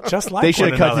 They look just like They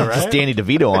should one have cut another, just right? Danny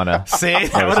DeVito on a. See,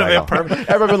 that would have been perfect.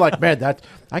 Everyone been like, man,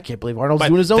 I can't believe Arnold's But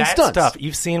doing his own that stunts. stuff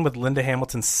you've seen with Linda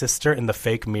Hamilton's sister in the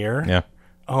fake mirror. Yeah.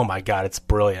 Oh my God, it's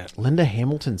brilliant. Linda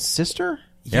Hamilton's sister?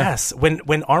 Yes, when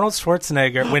Arnold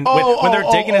Schwarzenegger when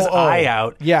they're digging his eye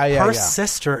out, Yeah. her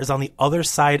sister is on the other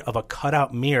side of a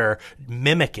cutout mirror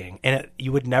mimicking, and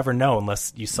you would never know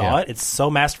unless you saw it. It's so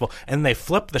masterful. And they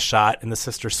flip the shot, and the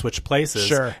sisters switch places.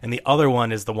 Sure. And the other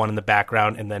one is the one in the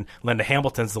background, and then Linda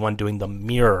Hamilton's the one doing the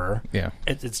mirror. Yeah.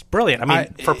 It's brilliant. I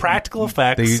mean, for practical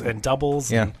effects and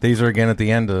doubles. Yeah, and, these are again at the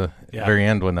end, Yeah. very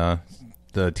end, when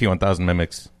the T-1000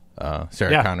 mimics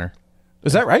Sarah Yeah. Connor.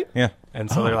 Is that right? Yeah. and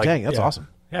so they're like, dang, that's yeah. awesome.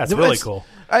 Yeah, it's really cool.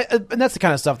 And that's the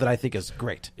kind of stuff that I think is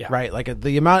great. Yeah. Right? Like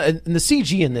the amount, and the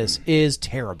CG in this is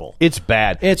terrible. It's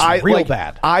bad. It's real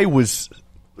bad. I was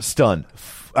stunned.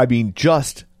 I mean,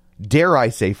 just dare I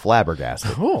say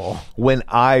flabbergasted when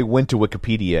I went to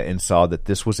Wikipedia and saw that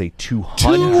this was a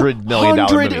 $200 million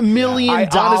movie. $200 million. I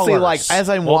honestly, like, as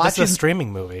I'm Well, watching, this is a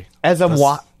streaming movie. as I'm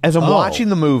watching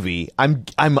the movie, I'm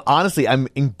honestly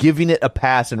giving it a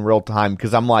pass in real time,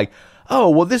 because I'm like, oh,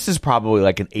 well, this is probably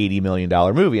like an $80 million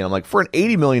movie. And I'm like, for an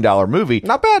 $80 million movie,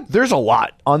 Not bad. There's a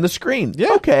lot on the screen.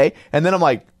 Yeah. Okay. And then I'm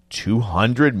like,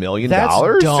 $200 million? That's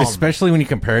dumb. Especially when you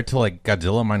compare it to like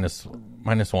Godzilla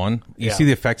minus one. You see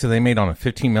the effects that they made on a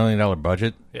 $15 million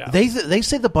budget. Yeah. They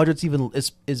say the budget's even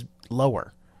is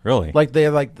lower. Really? Like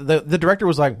the director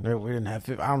was like, we didn't have.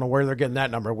 I don't know where they're getting that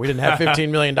number. We didn't have $15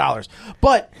 million.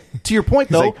 But to your point,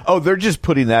 though, Like, oh, they're just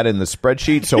putting that in the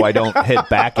spreadsheet so I don't hit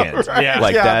back end. Yeah.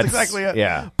 Like yeah, that's exactly it.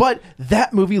 Yeah. But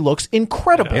that movie looks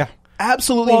incredible. Yeah.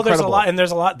 Absolutely Well, incredible. there's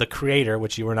a lot. The creator,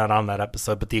 which you were not on that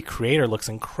episode, but the creator looks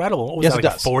incredible. What was Yes, that, it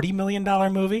like does. a $40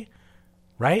 million movie?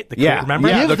 Right? Yeah. Remember?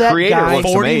 Yeah, Give the that creator guy looks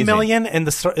 $40 amazing. million, and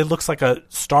it looks like a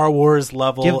Star Wars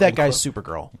level. Give that guy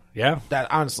Supergirl. Yeah.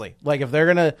 That honestly, like if they're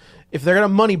gonna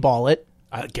moneyball it,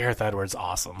 Gareth Edwards,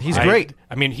 awesome. He's great.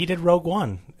 I mean, he did Rogue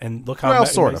One, and look how Well,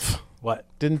 sort of. What?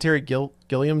 didn't Terry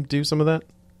Gilliam do some of that?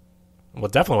 Well,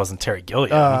 it definitely wasn't Terry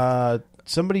Gilliam.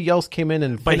 Somebody else came in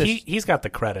and but finished. he's got the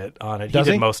credit on it. Does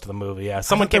he did he? most of the movie. Yeah,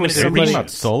 someone came in and did Somebody about reshoots.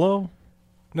 Solo?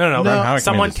 No. No.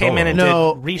 Someone came in and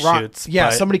No, did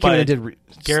reshoots. somebody came in and did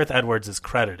Gareth Edwards is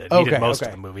credited. He Okay, did most okay.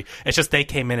 of the movie. It's just they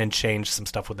came in and changed some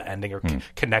stuff with the ending or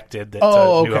connected it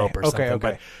Oh, to New okay, Hope or okay,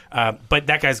 something. okay. But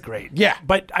that guy's great. Yeah.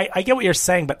 But I get what you're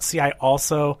saying. But see, I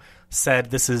also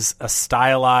said this is a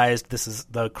stylized. This is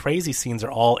the crazy scenes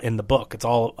are all in the book. It's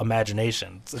all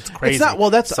imagination. It's crazy. not- well,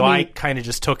 that's- so I I mean, kind of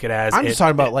just took it as I'm just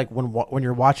talking about like when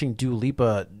you're watching Dua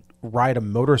Lipa ride a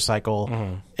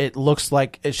motorcycle, it looks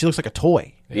like she looks like a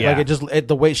toy. Yeah. Like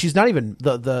the way she's not even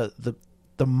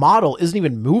the model isn't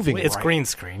even moving. It's right. green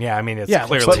screen. Yeah, I mean, it's Yeah,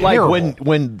 clearly. But like terrible.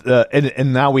 when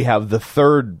and now we have the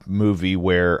third movie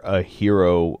where a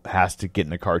hero has to get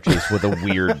in a car chase with a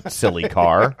weird, silly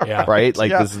car. Yeah. Right?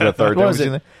 Like Yeah. this is the third What time was we've it?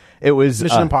 seen it. It was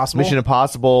Mission Impossible? Mission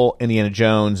Impossible, Indiana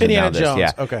Jones, and Indiana now this. Jones,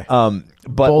 Yeah. okay.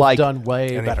 But Both like done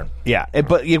way better. yeah,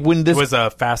 but when this it was a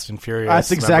Fast and Furious.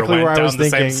 That's exactly Remember, where I went was down the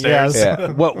same thinking, stairs? yes.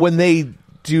 yeah. When they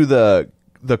do the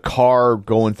car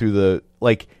going through the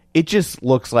like, it just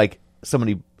looks like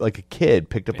somebody like a kid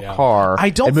picked up Yeah. a car.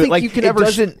 I don't and think like, you can it ever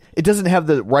It doesn't have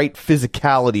the right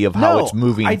physicality of how it's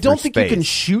moving. I don't through think you can space.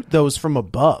 shoot those from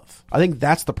above. I think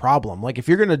that's the problem. Like if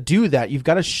you're going to do that, you've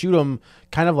got to shoot them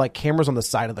kind of like cameras on the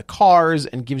side of the cars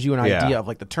and gives you an Yeah. idea of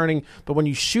like the turning. But when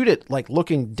you shoot it like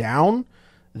looking down,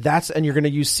 and you're going to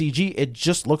use CG, it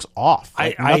just looks off.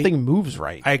 Like nothing moves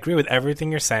right. I agree with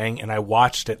everything you're saying, and I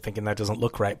watched it thinking that doesn't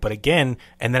look right. But again,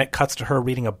 and then it cuts to her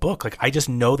reading a book. Like I just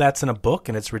know that's in a book,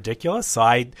 and it's ridiculous.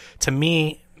 So to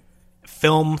me,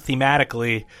 film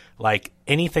thematically, like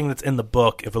anything that's in the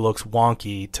book, if it looks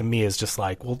wonky, to me is just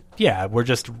like, well, yeah,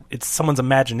 it's someone's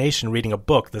imagination reading a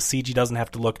book. The CG doesn't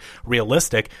have to look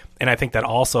realistic. And I think that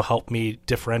also helped me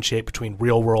differentiate between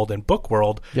real world and book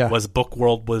world. Yeah. Was book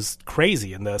world was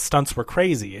crazy and the stunts were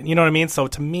crazy. And you know what I mean? So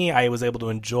to me, I was able to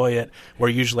enjoy it, where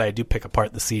usually I do pick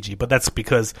apart the CG, but that's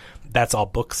because that's all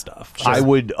book stuff. I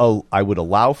would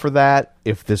allow for that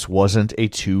if this wasn't a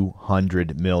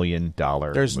 $200 million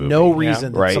There's movie. no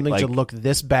reason that Right? something Like, should look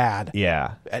this bad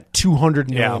yeah. at $200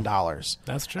 million.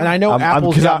 That's true. And I know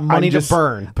Apple's 'cause got I'm money just- to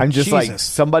burn. but I'm just like, Jesus.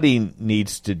 somebody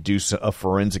needs to do a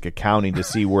forensic accounting to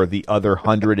see where the other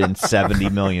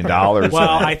 $170 million are. Well,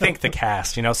 I think the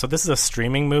cast, so this is a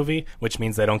streaming movie, which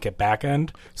means they don't get back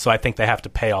end. So I think they have to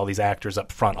pay all these actors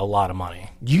up front a lot of money.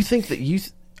 You think that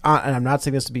and I'm not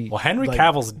saying this to be... Well, Henry like,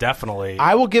 Cavill's definitely...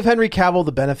 I will give Henry Cavill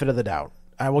the benefit of the doubt.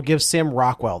 I will give Sam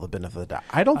Rockwell the benefit of the doubt.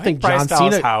 I don't think Bryce John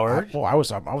Dallas Cena... Howard. I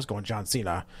was going John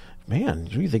Cena. Man,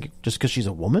 do you think just because she's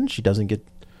a woman, she doesn't get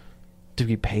to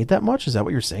be paid that much? Is that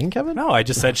what you're saying, Kevin? No, I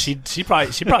just said she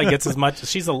probably gets as much.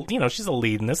 She's a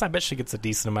lead in this. I bet she gets a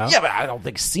decent amount. Yeah, but I don't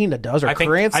think Cena does, or I think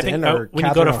Cranston, or when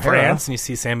you go to Catherine O'Hara. France and you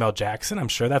see Samuel L. Jackson, I'm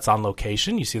sure that's on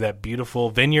location. You see that beautiful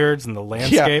vineyards and the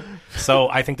landscape. So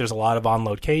I think there's a lot of on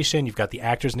location. You've got the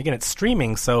actors, and again, it's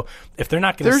streaming. So if they're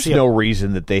not going to There's see no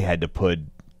reason that they had to put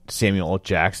Samuel L.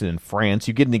 Jackson in France.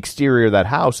 You get an exterior of that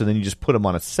house, and then you just put him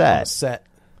on a set.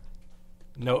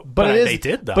 no, But it is, they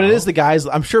did though. But it is the guys.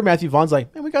 I'm sure Matthew Vaughn's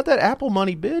like, man, we got that Apple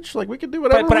money, bitch. Like we can do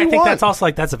whatever. But we I think want. that's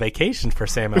also that's a vacation for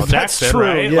Samuel L. That's Jackson, true.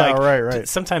 right? Yeah, like, right.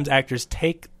 Sometimes actors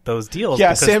take those deals. Yeah,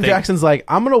 because Sam Jackson's like,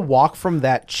 I'm gonna walk from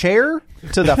that chair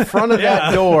to the front of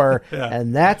that door,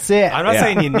 and that's it. I'm not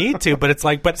saying you need to, but it's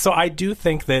like, so I do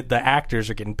think that the actors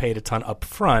are getting paid a ton up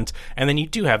front, and then you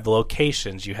do have the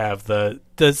locations, you have the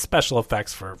special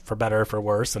effects for better or for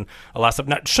worse, and a lot of stuff.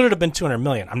 Now, should it have been $200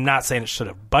 million? I'm not saying it should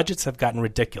have. Budgets have gotten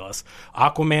ridiculous.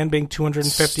 Aquaman being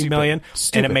 $250 million,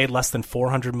 and it made less than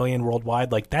 $400 million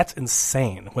worldwide. Like that's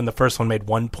insane. When the first one made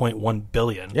 $1.1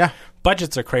 billion. Yeah.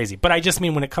 Budgets are crazy. But I just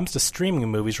mean when it comes to streaming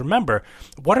movies, remember,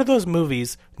 what are those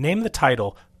movies? Name the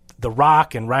title. The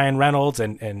Rock and Ryan Reynolds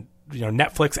and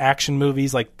Netflix action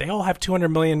movies, like they all have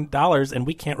 $200 million and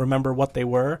we can't remember what they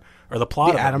were or the plot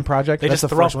The of them. Adam Project? They That's just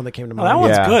the throw- first one that came to Oh, mind. that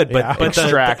one's Yeah. good, but, Yeah. but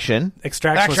Extraction.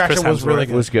 Extraction Extraction was was really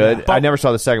Chris good. Hemsworth. was good. Yeah. I never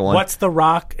saw the second one. What's The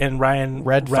Rock and Ryan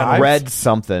Red Reynolds? 5? Red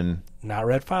something? Not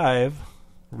Red 5.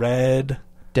 Red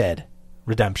Dead.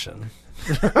 Redemption.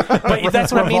 But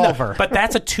that's what I mean. Revolver. But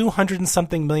that's a $200 and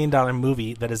something million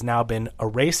movie that has now been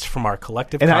erased from our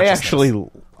collective And consciousness.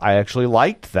 I actually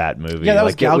liked that movie. Yeah, that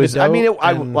was Like, Gal it was. I Gadot mean,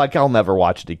 and- I'll never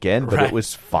watch it again, but Right. it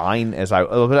was fine as I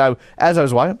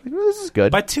was watching. I'm like, this is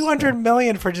good. But $200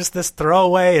 million for just this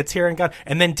throwaway, it's here and gone.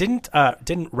 And then didn't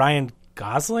Ryan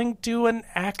Gosling do an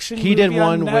action? He did movie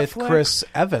on one with Netflix? Chris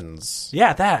Evans,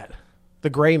 Yeah, that. the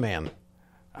Gray Man.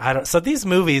 So these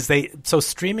movies,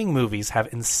 streaming movies have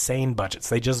insane budgets.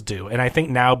 They just do. And I think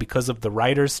now because of the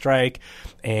writer's strike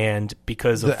and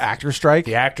because of The actor strike.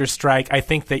 the actor's strike, I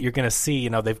think that you're going to see,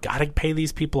 they've got to pay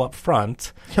these people up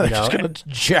front. They're just going to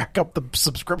jack up the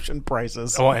subscription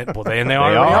prices. They already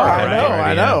are.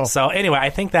 I know. So anyway,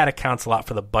 I think that accounts a lot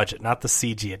for the budget, not the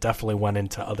CG. It definitely went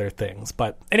into other things.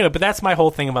 But anyway, that's my whole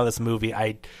thing about this movie.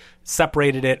 I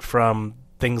separated it from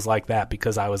things like that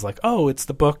because I was like, oh, it's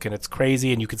the book and it's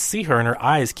crazy, and you could see her in her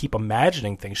eyes keep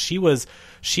imagining things. She was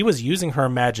using her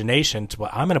imagination to,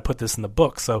 well, I'm going to put this in the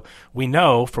book. So we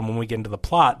know from when we get into the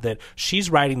plot that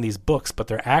she's writing these books, but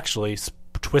they're actually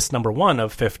twist number 1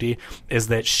 of 50 is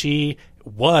that she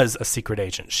was a secret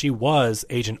agent. She was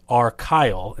Agent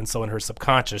ARGYLLE, and so in her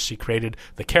subconscious she created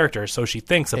the character, so she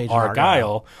thinks of Agent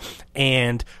ARGYLLE,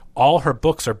 and all her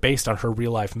books are based on her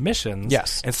real life missions.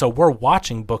 Yes. And so we're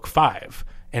watching book 5,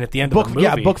 and at the end of the movie,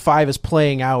 Yeah, book 5 is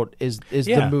playing out is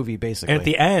Yeah. the movie basically. and at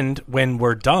the end when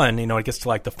we're done, it gets to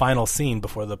like the final scene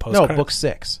before the post. no, book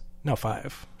 6. No,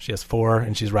 5. She has 4,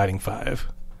 and she's writing 5.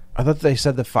 I thought they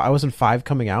said I wasn't 5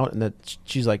 coming out, and that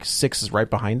she's like 6 is right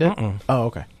behind it. Oh,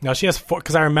 okay. No, she has 4,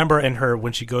 because I remember in her,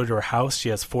 when she goes to her house, she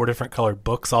has 4 different colored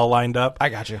books all lined up. I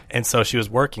got you. And so she was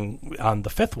working on the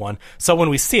 5th one. So when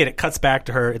we see it, it cuts back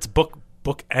to her. It's book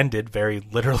ended very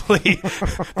literally.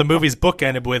 The movie's book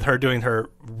ended with her doing her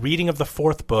reading of the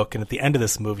 4th book, and at the end of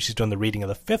this movie, she's doing the reading of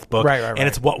the 5th book. Right. And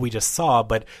it's what we just saw,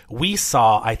 but we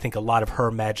saw, I think, a lot of her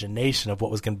imagination of what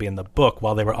was going to be in the book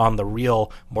while they were on the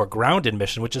real, more grounded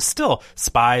mission, which is still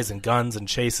spies and guns and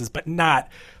chases, but not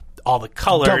all the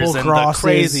colors Double and crosses. the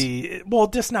crazy. Well,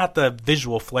 just not the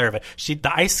visual flair of it.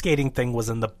 The ice skating thing was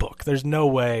in the book. There's no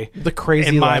way The crazy,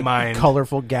 in my like, mind,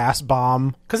 colorful gas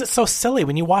bomb. because it's so silly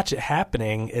when you watch it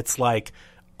happening. It's like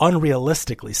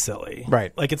unrealistically silly,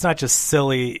 Right. Like it's not just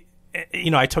silly.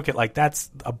 I took it like that's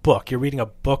a book. You're reading a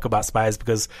book about spies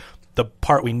because the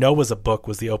part we know was a book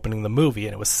was the opening of the movie,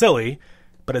 and it was silly,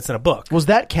 but it's in a book. Was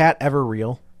that cat ever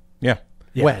real? Yeah.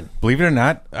 Yeah. When? Believe it or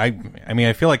not, I mean,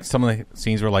 I feel like some of the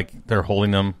scenes were like they're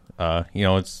holding them.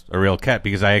 It's a real cat,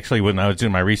 because I actually, when I was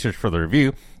doing my research for the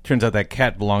review, turns out that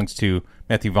cat belongs to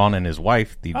Matthew Vaughn and his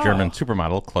wife, the German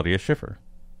supermodel Claudia Schiffer.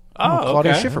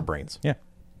 Claudia okay. Schiffer brains. Yeah,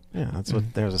 Yeah, that's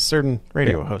what. There's a certain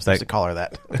radio host that used to call her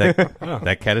that.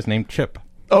 that cat is named Chip.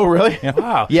 Oh, really?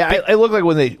 Wow. Yeah, it looked like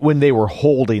when they were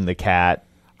holding the cat.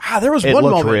 There was It one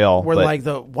looked moment real, where but- like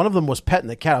one of them was petting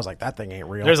the cat. I was like, that thing ain't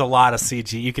real. There's a lot of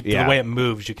CG. You could Yeah. the way it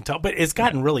moves, you can tell. But it's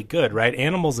gotten really good, right?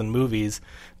 Animals in movies,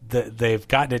 they've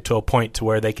gotten it to a point to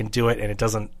where they can do it, and it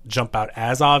doesn't jump out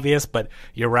as obvious. But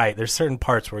you're right. There's certain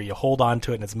parts where you hold on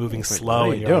to it and it's moving slow, What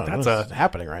are and you you're doing? like, What's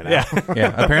happening right now? yeah.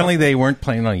 Yeah, apparently they weren't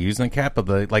planning on using the cat, but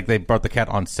they brought the cat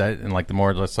on set, and like the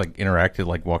more or less like interacted,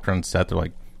 like walked around set, they're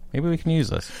like, maybe we can use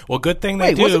this. Well, good thing they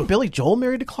Wait, do. wasn't Billy Joel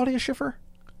married to Claudia Schiffer?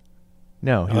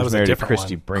 No, he that was was a married to different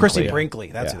Christy one. Brinkley. Chrissy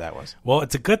Brinkley. That's who that was. Well,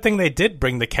 it's a good thing they did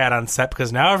bring the cat on set,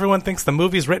 because now everyone thinks the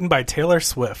movie's written by Taylor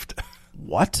Swift.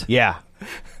 What? Yeah.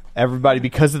 Everybody,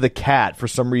 because of the cat, for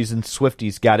some reason,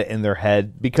 Swifties got it in their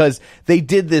head, because they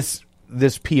did this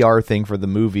PR thing for the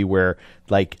movie where,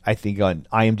 like, I think on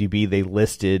IMDb they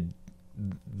listed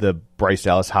the Bryce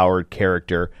Dallas Howard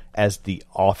character as the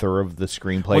author of the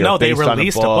screenplay. Well, no, or they based on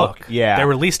released a book. Yeah. They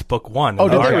released book 1. Oh,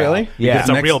 did they Argyle. really? Yeah. It's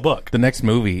a real book. The next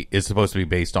movie is supposed to be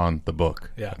based on the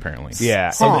book. Yeah. Apparently.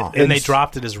 Yeah. Huh. And they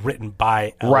dropped it as written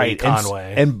by L.A. Right.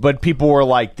 Conway. But people were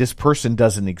like, this person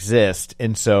doesn't exist.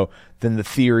 And so then the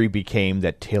theory became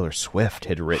that Taylor Swift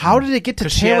had written. How did it get to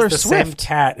Because she Taylor has the same Swift?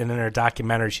 cat, and in her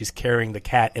documentary, she's carrying the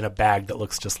cat in a bag that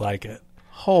looks just like it.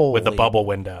 Holy With the bubble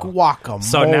window. guacamole.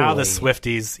 So now the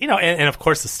Swifties, and of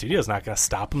course the studio's not going to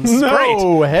stop them. This is No,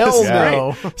 great. hell This is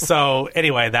no. great. So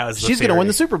anyway, that was the She's going to theory. win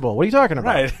the Super Bowl. What are you talking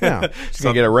about? Right. Yeah. She's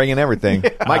going to get a ring and everything.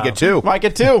 Might get two. Might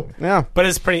get 2. Yeah. But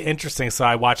it's pretty interesting. So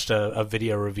I watched a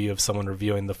video review of someone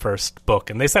reviewing the first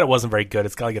book, and they said it wasn't very good.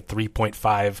 It's got like a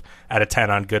 3.5 out of 10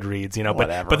 on Goodreads,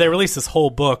 Whatever. But they released this whole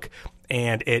book,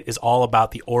 and it is all about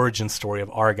the origin story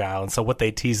of Argyle. And so what they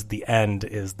tease at the end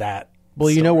is that. Well,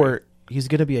 you know story. where he's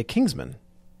going to be a Kingsman.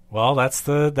 Well, that's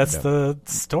the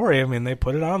story. I mean, they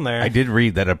put it on there. I did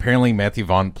read that apparently Matthew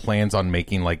Vaughn plans on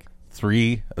making like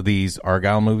 3 of these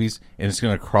Argyle movies, and it's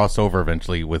going to cross over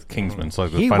eventually with Kingsman. So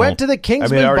like, the He final... went to the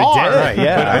Kingsman I mean, it already bar. did, right,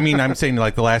 yeah. But, I mean, I'm saying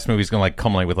like the last movie is going to like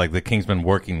culminate with like the Kingsman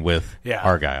working with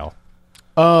Argyle.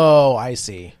 Oh, I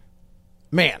see.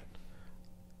 Man,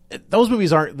 those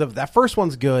movies aren't. That first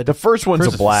one's good. The first one's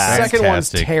First a is blast. second one's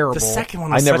fantastic. terrible. the second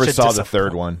one I was never such a saw the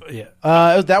third disappoint- one.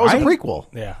 Yeah. That was a prequel.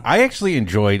 Yeah. I actually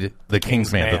enjoyed the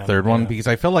Kingsman, the Kingsman, third one, yeah. because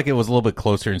I felt like it was a little bit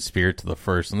closer in spirit to the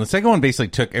first. And the second one basically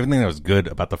took everything that was good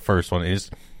about the first one and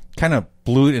just kind of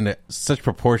blew it into such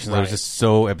proportions that it was Right. just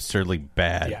so absurdly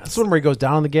bad. Yes. This one where he goes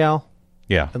down on the gal.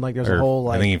 Yeah. And, like, there's a whole,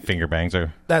 like- I think he finger bangs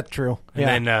her. That's true. And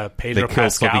Yeah. then Pedro They killed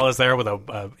Pascal Sophie- is there with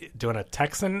doing a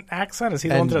Texan accent. Is he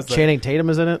the one and that does the... Channing Tatum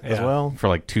is in it as Yeah. well. For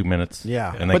like 2 minutes.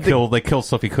 Yeah. And But they kill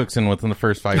Sophie Cookson within the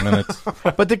first 5 minutes.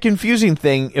 But the confusing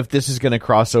thing, if this is going to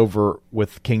cross over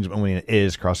with Kingsman, I mean, it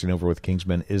is crossing over with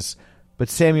Kingsman, but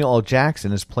Samuel L.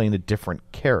 Jackson is playing a different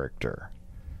character.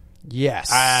 Yes.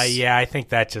 Yeah, I think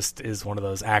that just is one of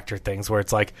those actor things where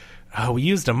it's like, oh, we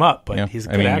used him up, but Yeah. he's a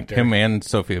I good mean, actor. him and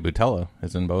Sophia Boutella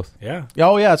is in both. Yeah.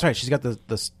 Oh yeah, that's right. She's got the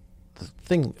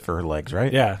thing for her legs,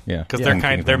 right? Yeah, Yeah. because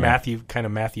Yeah. they're Matthew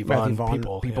Vaughn Vaughn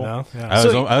people. You know? Yeah.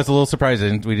 I was a little surprised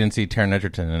we didn't see Taron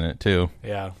Egerton in it too.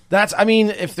 Yeah. I mean,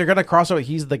 if they're gonna cross over,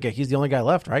 he's the only guy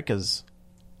left, right? Because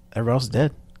everyone else is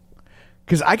dead.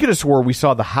 Because I could have swore we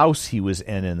saw the house he was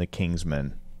in The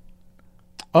Kingsman.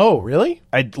 Oh, really?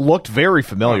 It looked very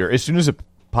familiar as soon as it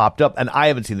popped up, and I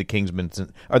haven't seen The Kingsman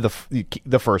since, or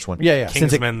the first one. Yeah.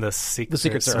 Kingsman, the Secret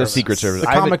Service. The Secret Service. The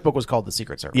comic book was called The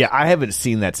Secret Service. Yeah, I haven't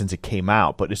seen that since it came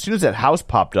out, but as soon as that house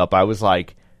popped up, I was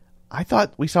like, I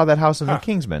thought we saw that house in The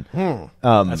Kingsman.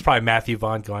 That's probably Matthew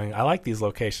Vaughn going, I like these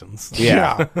locations.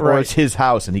 Yeah, or right. it's his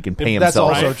house and he can pay That's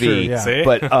himself also a fee. true, yeah. See?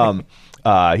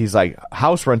 But he's like,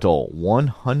 house rental,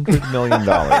 $100 million.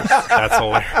 That's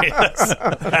hilarious.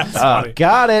 That's funny.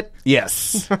 Got it.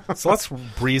 Yes. So let's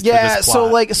breeze through Yeah. this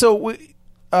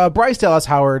plot. Bryce Dallas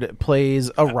Howard plays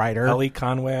a writer, Ellie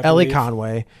Conway, I Ellie believe.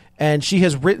 Conway, and she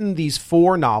has written these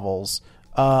 4 novels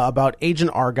about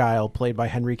Agent Argyle, played by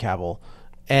Henry Cavill.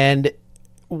 And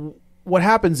what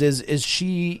happens is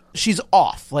she's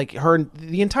off, like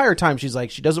the entire time. She's like,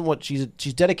 she doesn't want, she's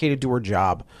dedicated to her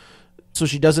job, so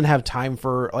she doesn't have time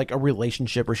for like a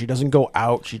relationship, or she doesn't go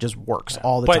out. She just works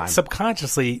all the time. But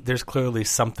subconsciously, there's clearly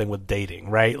something with dating,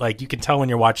 right? Like, you can tell when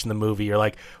you're watching the movie, you're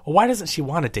like, well, why doesn't she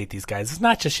want to date these guys? It's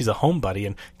not just she's a homebody.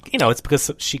 And, it's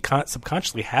because she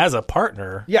subconsciously has a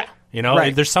partner. Yeah.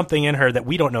 Right. There's something in her that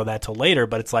we don't know that till later,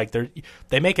 but it's like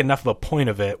they make enough of a point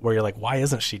of it where you're like, why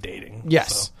isn't she dating?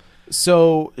 Yes.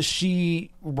 So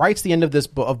she writes the end of this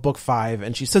of book 5,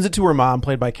 and she sends it to her mom,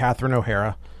 played by Catherine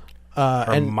O'Hara.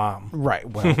 Mom. Right.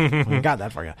 Well, we got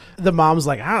that far. Yeah. The mom's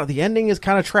like, the ending is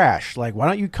kind of trash. Like, why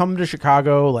don't you come to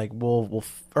Chicago? Like, or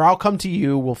I'll come to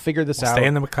you. We'll figure this out. Stay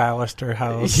in the McAllister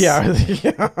house. Yeah.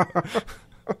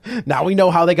 Now we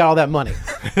know how they got all that money.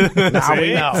 Now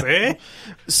we know. See?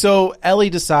 So Ellie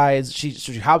decides she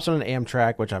hops on an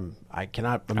Amtrak, which I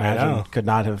cannot imagine could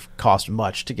not have cost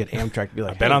much to get Amtrak to be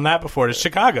like, I've been on that before to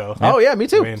Chicago. Oh yeah, me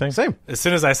too. I mean, Same. As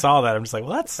soon as I saw that, I'm just like,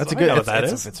 well, that's That's a I good. know It's, what that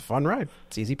it's, is. it's a fun ride.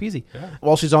 It's easy peasy. Yeah.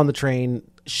 While she's on the train,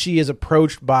 she is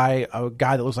approached by a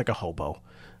guy that looks like a hobo,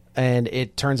 and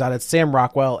it turns out it's Sam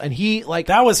Rockwell, and he like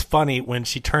That was funny when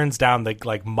she turns down the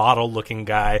like model looking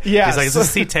guy. Yes. He's like, is this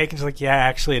seat taken? She's like, yeah,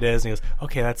 actually it is. And he goes,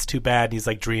 okay, that's too bad. And he's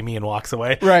like dreamy and walks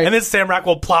away. Right. And then Sam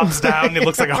Rockwell plops down and he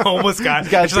looks like a homeless guy.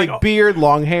 He's got And a big beard,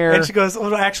 long hair. And she goes,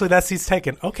 well, actually that seat's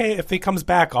taken. Okay, if he comes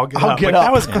back, I'll get I'll up. get Like, up.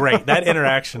 That was great. That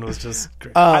interaction was just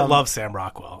great. I love Sam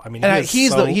Rockwell. I mean, and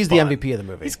he's the fun. MVP of the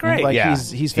movie. He's great. Like Yeah.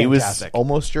 he's He was fantastic.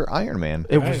 almost your Iron Man.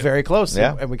 It was very close.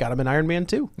 Yeah. And we got him in Iron Man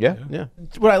 2. Yeah. Yeah.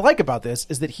 What I like about this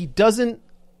is that he doesn't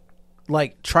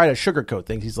like try to sugarcoat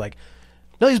things. He's like,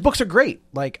 no, these books are great.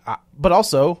 Like, but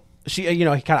also she, he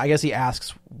kind of, I guess he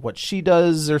asks what she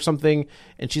does or something.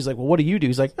 And she's like, well, what do you do?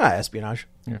 He's like, espionage.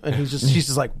 And she's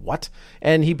just like, what?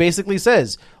 And he basically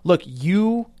says, look,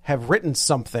 you have written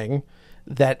something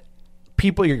that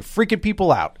you're freaking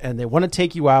people out and they want to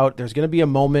take you out. There's going to be a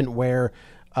moment where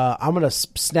I'm going to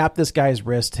snap this guy's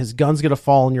wrist. His gun's going to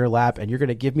fall in your lap, and you're going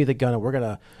to give me the gun, and we're going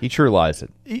to He true lies it.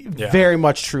 very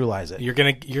much true lies it. You're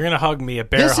gonna hug me, a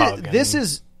bear hug. This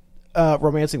is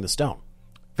Romancing the Stone.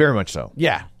 Very much so.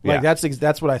 Yeah, like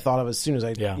that's what I thought of as soon as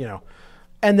I, Yeah.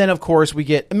 And then of course we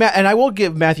get, and I will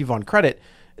give Matthew Vaughn credit,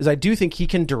 is I do think he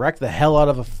can direct the hell out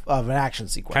of an action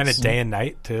sequence. kind of day and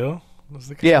night too.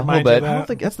 Yeah, a little bit. I don't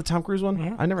think that's the Tom Cruise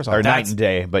one. I never saw Or that. Night and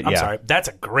Day, but I'm yeah. sorry. That's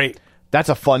a great, That's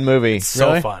a fun movie.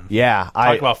 so fun. Yeah.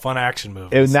 Talk about fun action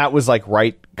movies. And that was like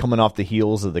right coming off the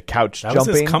heels of the couch That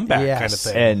jumping. was his comeback Yes. kind of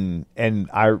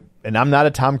thing. And I'm not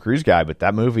a Tom Cruise guy, but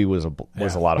that movie was a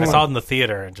lot of I fun. saw it in the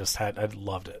theater and I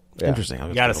loved it. Interesting. I'll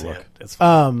You just got to take a see look. it. It's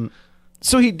fun.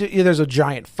 So there's a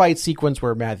giant fight sequence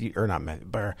where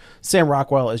Sam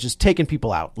Rockwell is just taking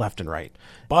people out left and right.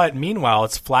 But meanwhile,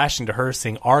 it's flashing to her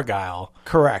seeing Argyle.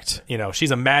 Correct. She's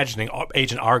imagining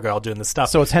Agent Argyle doing this stuff.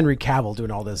 So it's Henry Cavill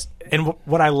doing all this. And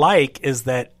what I like is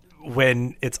that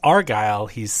when it's Argyle,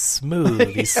 he's smooth,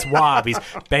 he's suave, he's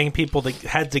banging people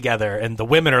head together, and the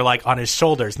women are like on his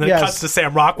shoulders. And then it cuts to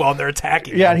Sam Rockwell, and they're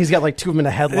attacking him. And he's got like two of them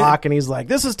in a headlock, and he's like,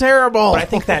 "This is terrible." But I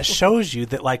think that shows you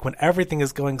that, like, when everything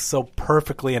is going so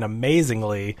perfectly and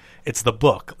amazingly, it's the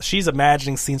book. She's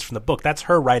imagining scenes from the book. That's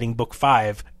her writing book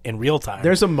 5 in real time.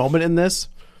 There's a moment in this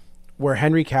where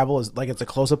Henry Cavill is like, it's a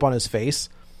close up on his face,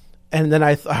 and then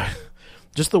I thought,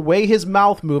 just the way his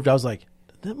mouth moved, I was like,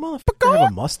 that motherfucker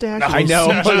have a mustache? I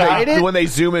know. When they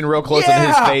zoom in real close on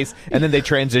his face, and then they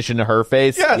transition to her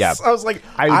face. Yes. Yeah. I was like,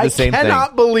 I did the same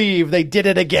cannot believe they did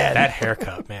it again. That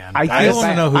haircut, man. I want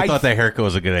to know who thought that haircut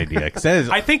was a good idea. 'Cause that is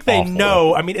I think they awful.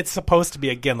 know. I mean, it's supposed to be,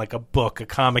 again, like a book, a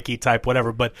comic-y type,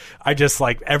 whatever. But I just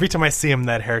like every time I see him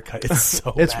that haircut, it's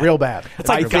so It's bad. real bad. It's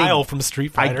like I think- Guile from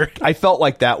Street Fighter. I felt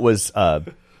like that was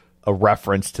a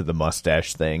reference to the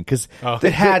mustache thing because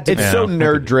It had to it's be. so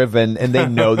nerd driven, and they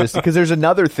know this because there's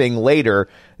another thing later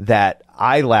that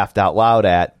I laughed out loud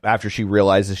at after she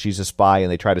realizes she's a spy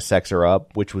and they try to sex her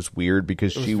up, which was weird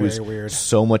because she was very weird.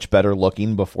 so much better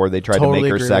looking before they tried Totally to make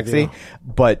her agree with sexy. you.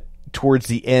 But towards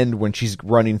the end, when she's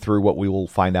running through what we will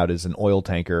find out is an oil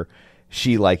tanker,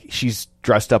 she's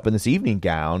dressed up in this evening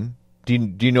gown. Do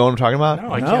you know what I'm talking about?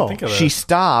 No, I No. can't think of it. She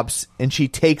stops and she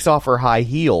takes off her high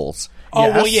heels. Oh,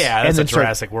 well, Yes. yeah, And that's a then start-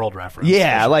 Jurassic World reference.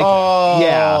 Yeah, like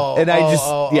yeah, and I just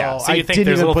yeah. So you I think didn't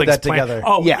there's even little put things that planned. together.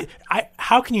 Oh, Yeah.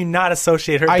 how can you not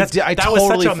associate her? I That's, did- I that was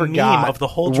totally such a forgot. meme of the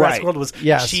whole Jurassic Right. World was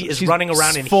Yes, she is she's running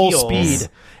around in full heels. speed.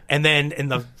 And then in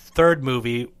the third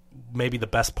movie, maybe the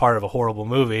best part of a horrible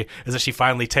movie is that she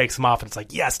finally takes them off, and it's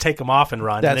like, yes, take them off and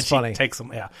run. And then That's she funny. takes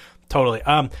them. Yeah, totally.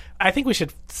 I think we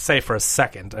should say for a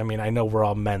second. I mean, I know we're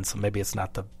all men, so maybe it's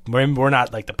not we're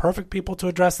not like the perfect people to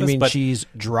address I this. mean, but she's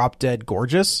drop dead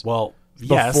gorgeous. well,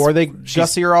 yes, before they she's-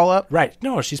 gussy her all up. Right.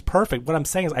 No, she's perfect. What I'm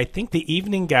saying is I think the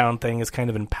evening gown thing is kind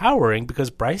of empowering because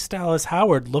Bryce Dallas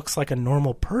Howard looks like a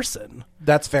normal person.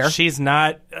 That's fair. She's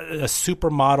not a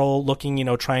supermodel looking,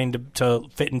 trying to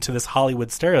fit into this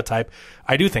Hollywood stereotype.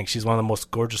 I do think she's one of the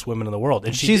most gorgeous women in the world.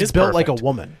 And She's is built like a perfect.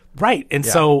 woman. Right. And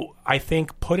so I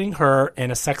think putting her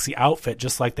in a sexy outfit,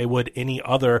 just like they would any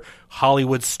other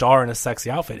Hollywood star in a sexy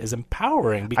outfit, is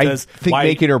empowering I because think why,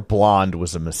 making her blonde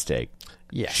was a mistake.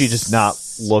 Yes. She does not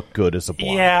look good as a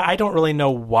blonde. Yeah, I don't really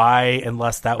know why,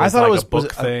 unless that was I thought like it was a book was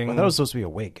it- thing. I thought it was supposed to be a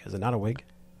wig. Is it not a wig?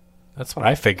 That's what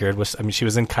I figured. She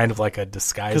was in kind of like a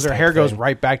disguise. Because her type hair goes thing.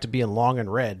 right back to being long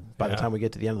and red by the time we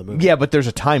get to the end of the movie. Yeah, but there's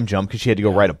a time jump because she had to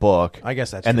go write a book. I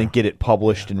guess that's and then true. get it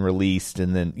published and released,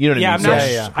 and then you know what Yeah, I I'm mean. not. So-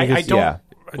 yeah. I because- don't.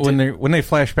 yeah. When they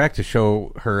flash back to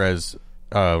show her as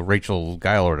Rachel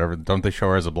Guile or whatever, don't they show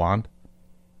her as a blonde?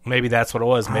 Maybe that's what it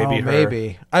was. Maybe Oh, her.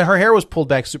 maybe. Her hair was pulled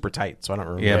back super tight, so I don't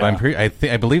remember. Yeah,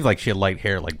 but I believe like she had light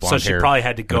hair, like blonde So hair. she probably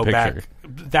had to in go the back. picture.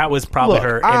 That was probably Look,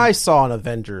 her. in- I saw in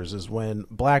Avengers is when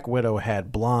Black Widow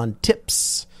had blonde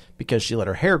tips because she let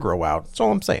her hair grow out. That's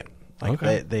all I'm saying. Like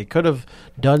they could have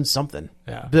done something.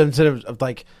 Yeah. But instead of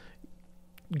like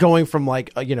going from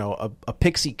like a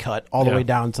pixie cut all the Yeah. way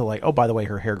down to like, oh, by the way,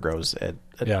 her hair grows at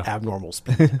Yeah. abnormal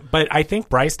speed. But I think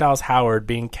Bryce Dallas Howard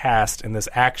being cast in this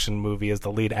action movie as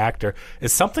the lead actor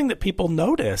is something that people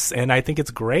notice, and I think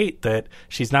it's great that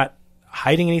she's not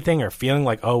hiding anything or feeling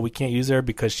like, oh, we can't use her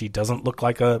because she doesn't look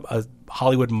like a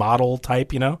Hollywood model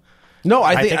type. No,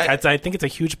 I think it's a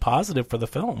huge positive for the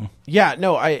film. yeah,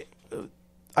 no,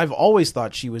 I've always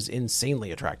thought she was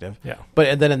insanely attractive. Yeah.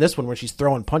 And then in this one, when she's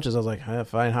throwing punches, I was like,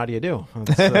 fine, how do you do?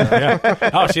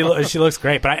 It's, Oh, she looks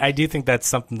great, but I do think that's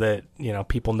something that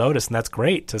people notice, and that's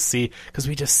great to see because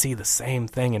we just see the same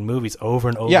thing in movies over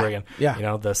and over Yeah, again.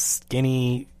 yeah. The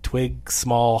skinny, twig,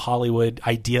 small Hollywood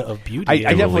idea of beauty. I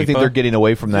definitely think they're getting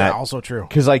away from that. Yeah, also true.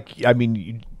 Because,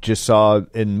 you just saw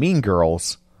in Mean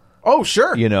Girls, Oh,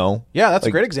 sure. Yeah, that's a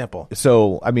like, great example.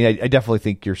 So, I definitely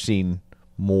think you're seeing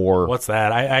more. What's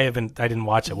that? I didn't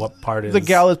watch it. What part is The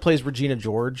gal that plays Regina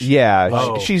George. Yeah,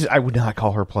 Oh. I would not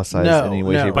call her plus size No, in any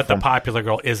way, no. shape, or But the form. popular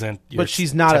girl isn't. your But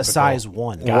she's not a typical- size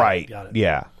 1. Got it, Right? got it.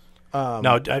 Yeah.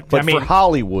 No, But I mean, for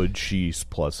Hollywood, she's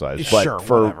plus size. But Sure,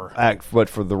 for whatever. but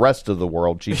for the rest of the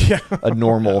world, she's a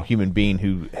normal human being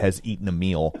who has eaten a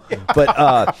meal.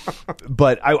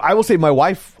 But I will say my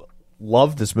wife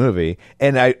loved this movie,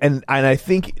 and I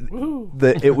think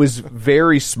that it was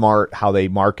very smart how they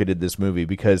marketed this movie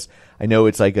because I know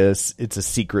it's a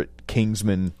secret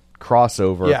Kingsman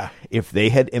crossover. Yeah. If they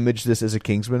had imaged this as a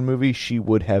Kingsman movie, she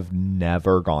would have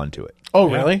never gone to it. Oh,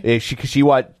 really? She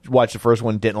watched the first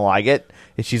one, didn't like it,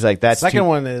 and she's like, "That's Second too-"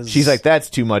 one is- She's like, "That's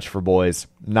too much for boys,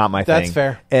 not my thing." That's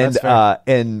fair. And That's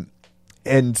fair.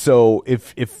 And so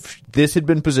if this had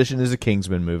been positioned as a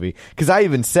Kingsman movie, because I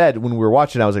even said when we were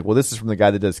watching, I was like, "Well, this is from the guy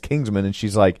that does Kingsman," and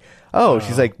she's like, "Oh,"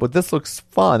 she's like, "But this looks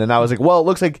fun," and I was like, "Well, it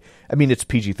looks like it's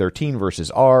PG-13 versus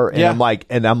R," and Yeah. I'm like,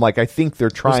 I think they're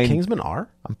Was trying. Kingsman R?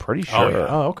 I'm pretty sure. yeah.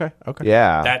 Oh, okay. Okay.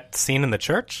 Yeah. that scene in the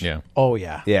church. Yeah. Oh,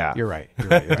 yeah. Yeah. You're right. You're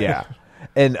right. Yeah.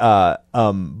 And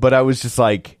but I was just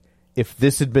like, if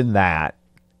this had been that,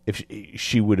 if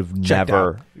she would have Checked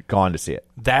never gone to see it.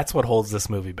 That's what holds this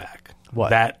movie back. What?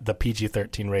 The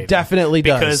PG-13 rating Definitely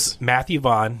does. because Matthew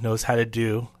Vaughn knows how to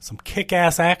do some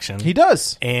kick-ass action. He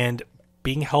does. And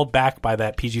being held back by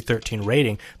that PG-13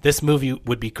 rating, this movie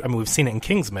would be. I mean, we've seen it in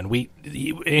Kingsman.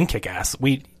 In Kick-Ass,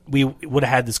 we would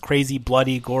have had this crazy,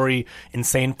 bloody, gory,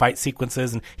 insane fight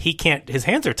sequences, and he can't. His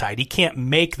hands are tied. He can't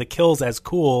make the kills as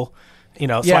cool.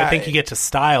 So I think you get to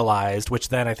stylized, which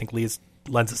then I think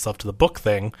lends itself to the book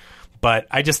thing. But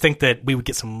I just think that we would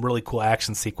get some really cool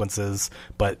action sequences,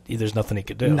 but there's nothing he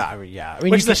could do. No,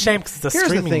 which is a shame because it's a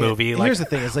streaming movie. Here's the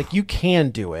thing: is like you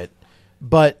can do it,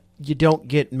 but you don't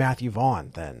get Matthew Vaughn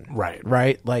then, right?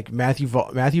 Like Matthew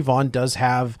Vaughn does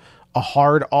have a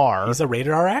hard R. He's a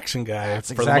rated R action guy.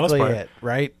 That's for exactly the most part. it,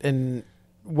 right? And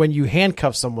when you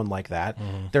handcuff someone like that,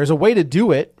 there's a way to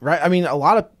do it, right? I mean, a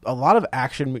lot of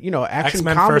action, action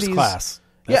X-Men comedies. First Class.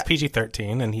 That's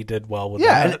PG-13, and he did well with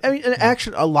that. Yeah,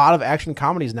 and a lot of action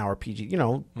comedies now are PG.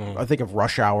 I think of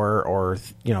Rush Hour or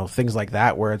things like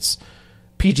that where it's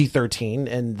PG-13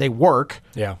 and they work.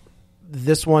 Yeah.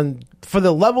 This one, for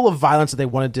the level of violence that they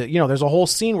wanted to, there's a whole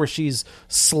scene where she's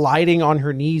sliding on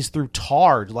her knees through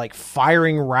tar, like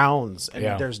firing rounds,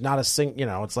 and there's not a it's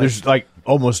like there's like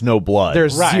almost no blood.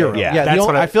 There's zero. Yeah, that's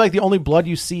I feel like the only blood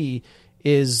you see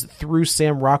is through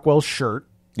Sam Rockwell's shirt.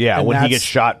 Yeah, when he gets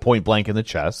shot point blank in the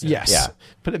chest. Yes. Yeah.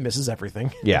 But it misses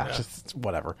everything. Yeah. Just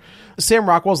whatever. Sam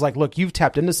Rockwell's like, look, you've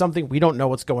tapped into something. We don't know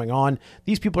what's going on.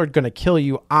 These people are going to kill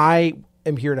you. I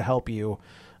am here to help you.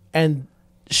 And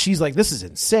she's like, this is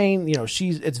insane.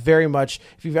 It's very much,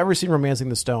 if you've ever seen Romancing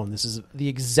the Stone, this is the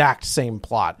exact same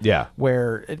plot. Yeah.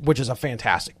 Which is a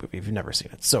fantastic movie if you've never seen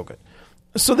it. It's so good.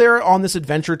 So they're on this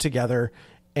adventure together,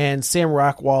 and Sam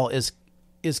Rockwell is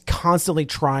constantly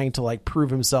trying to like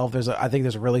prove himself. I think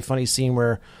there's a really funny scene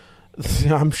where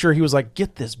I'm sure he was like,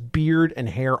 get this beard and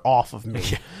hair off of me.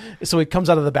 So he comes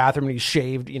out of the bathroom and he's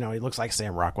shaved, he looks like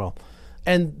Sam Rockwell.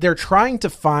 And they're trying to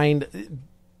find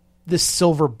this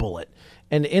silver bullet.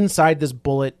 And inside this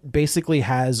bullet basically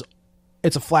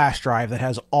it's a flash drive that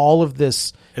has all of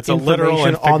this. It's a literal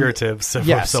and figurative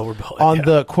silver bullet. On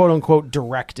the quote unquote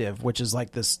directive, which is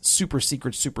like this super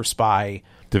secret, super spy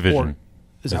division.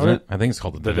 Is that it? I think it's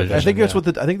called the Division. I think that's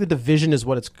what I think the Division is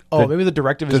what it's. Maybe the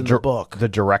directive is in the book. The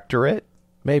Directorate.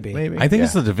 Maybe. I think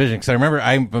it's the Division because I remember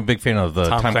I'm a big fan of the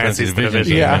Tom Clancy's Division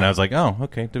game, and I was like, oh,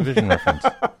 okay, Division reference.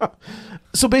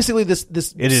 So basically, this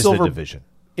it is silver the Division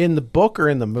in the book or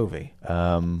in the movie.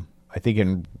 I think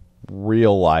in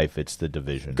real life it's the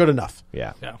Division. Good enough.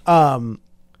 Yeah.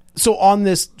 So on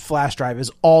this flash drive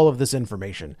is all of this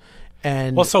information,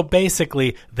 and so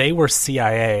basically they were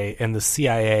CIA, and the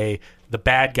CIA. The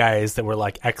bad guys that were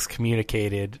like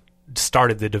excommunicated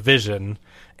started the Division,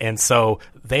 and so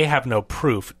they have no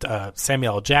proof.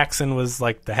 Samuel L. Jackson was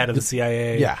like the head of the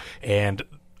CIA, and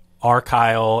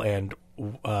ARGYLLE and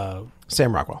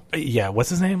Sam Rockwell. Yeah, what's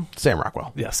his name? Sam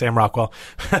Rockwell. Yeah, Sam Rockwell.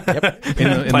 Yep.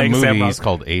 in the movie, he's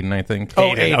called Aiden, I think.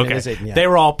 Aiden, okay. It is Aiden, yeah. They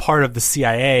were all part of the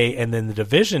CIA, and then the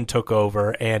Division took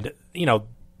over, and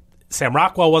Sam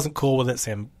Rockwell wasn't cool with it.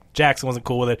 Sam Jackson wasn't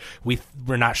cool with it.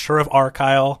 We're not sure if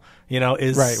ARGYLLE,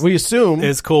 is right. We assume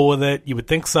is cool with it. You would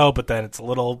think so, but then it's a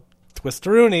little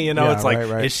twisteroony. It's like,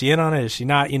 is she in on it? Is she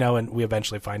not? And we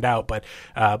eventually find out. But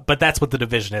that's what the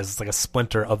Division is. It's like a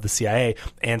splinter of the CIA.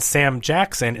 And Sam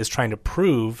Jackson is trying to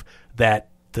prove that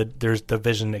there's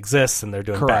Division exists and they're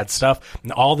doing bad stuff.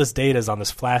 And all this data is on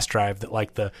this flash drive that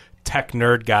like the tech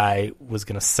nerd guy was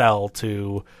going to sell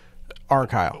to.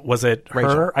 ARGYLLE. Was it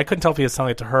Rachel. her? I couldn't tell if he was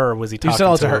selling it to her or was he talking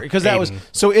selling to it to her because that was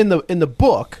so in the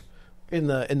book, in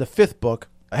the fifth book,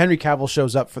 Henry Cavill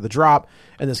shows up for the drop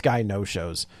and this guy no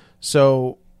shows.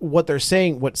 So what they're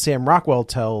saying, what Sam Rockwell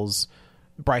tells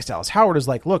Bryce Dallas Howard is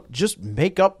like, look, just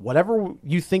make up whatever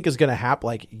you think is going to happen.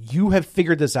 Like you have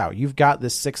figured this out. You've got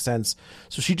this sixth sense.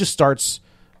 So she just starts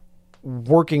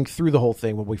working through the whole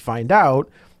thing. What we find out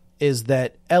is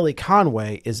that Ellie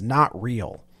Conway is not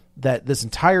real. That this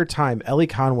entire time, Ellie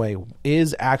Conway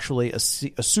is actually a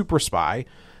super spy,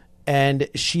 and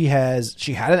she had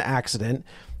an accident,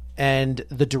 and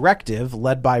the directive,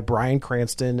 led by Bryan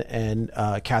Cranston and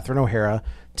Catherine O'Hara,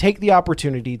 take the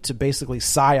opportunity to basically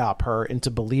psyop her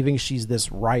into believing she's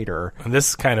this writer. And this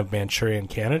is kind of Manchurian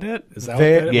Candidate? Is that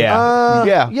what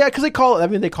yeah, because they call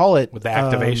it with the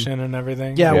activation and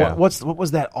everything. Yeah, what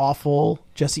was that awful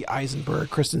Jesse Eisenberg,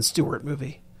 Kristen Stewart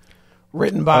movie?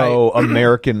 Written by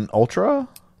American Ultra.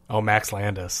 Oh, Max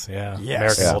Landis. Yeah, yes.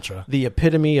 American Ultra. The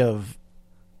epitome of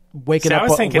waking up. I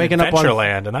was thinking waking up on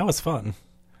Adventureland, and that was fun.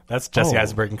 That's Jesse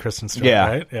Eisenberg and Kristen Stewart,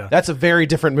 right? Yeah, that's a very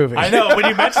different movie. I know. When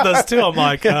you mentioned those two, I'm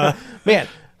like, man.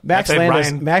 Max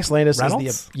Landis Reynolds?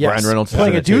 is the Ryan Reynolds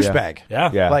playing a douchebag.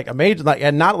 Yeah, like a major,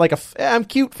 and not like I'm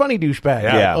cute, funny douchebag.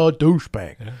 Yeah. A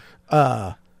douchebag.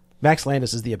 Max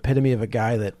Landis is the epitome of a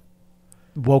guy that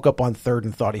woke up on third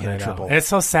and thought he I hit a know. triple. And it's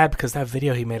so sad because that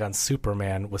video he made on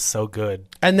Superman was so good.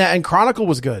 And Chronicle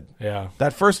was good. Yeah.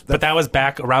 But that was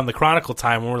back around the Chronicle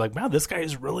time when we're like, man, this guy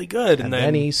is really good. And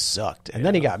then he sucked. And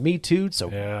then he got Me Too'd, so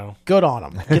Yeah. good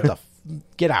on him.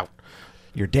 Get out.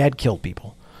 Your dad killed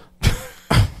people.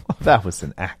 That was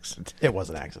an accident. It was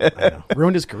an accident. I know.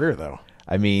 Ruined his career, though.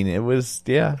 I mean, it was,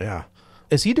 yeah. Yeah.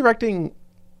 Is he directing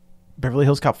Beverly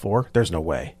Hills Cop 4? There's no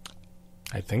way.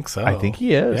 I think so. I think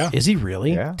he is. Yeah. Is he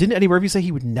really? Yeah. Didn't Eddie Murphy say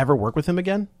he would never work with him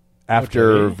again?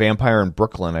 After Vampire in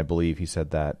Brooklyn, I believe he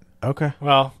said that. Okay.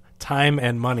 Well, time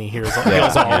and money heals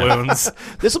all wounds.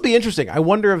 This will be interesting. I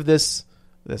wonder if this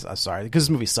sorry, because this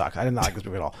movie sucked. I did not like this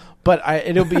movie at all. But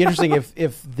it'll be interesting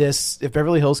if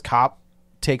Beverly Hills Cop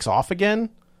takes off again.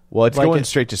 Well, it's going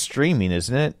straight to streaming,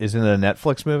 isn't it? Isn't it a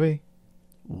Netflix movie?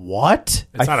 What?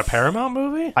 It's not a Paramount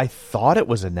movie? I thought it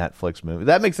was a Netflix movie.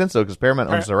 That makes sense, though, because Paramount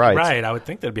owns the rights. Right. I would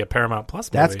think that'd be a Paramount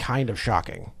Plus movie. That's kind of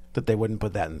shocking that they wouldn't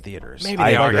put that in theaters. Maybe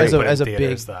they are as going to a put it in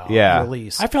theaters, big though. Yeah.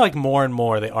 release. I feel like more and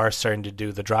more they are starting to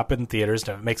do the drop it in theaters. If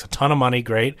it makes a ton of money,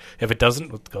 great. If it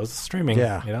doesn't, it goes to streaming.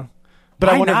 Yeah. You know? But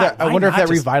Why I wonder not? if that Why not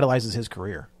just- revitalizes his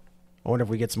career. I wonder if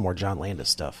we get some more John Landis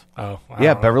stuff. Oh,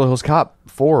 Yeah, Beverly Hills Cop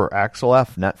 4, Axel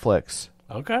F, Netflix.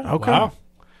 Okay. Okay. Wow.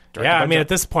 Yeah, I mean, at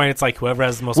this point, it's like whoever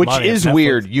has the most Which money. is Netflix.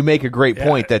 weird. You make a great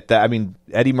point that I mean,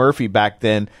 Eddie Murphy back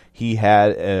then, he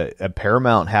had a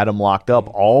Paramount had him locked up.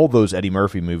 All those Eddie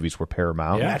Murphy movies were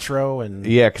Paramount. Yeah. Metro and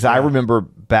Yeah, because I remember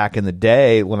back in the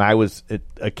day when I was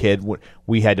a kid,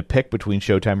 we had to pick between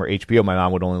Showtime or HBO. My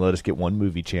mom would only let us get one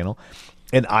movie channel.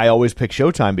 And I always picked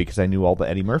Showtime because I knew all the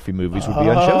Eddie Murphy movies would be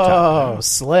on Showtime. Oh,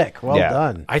 slick. Well Yeah.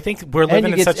 done. I think we're And living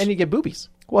you in get such. and you get boobies.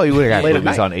 Well, you would have got Late at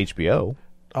movies night. on HBO.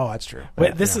 Oh, that's true.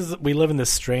 But we live in this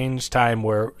strange time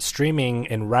where streaming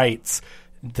and rights,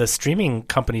 the streaming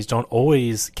companies don't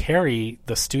always carry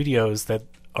the studios that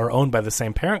are owned by the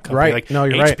same parent company. Right. Like No,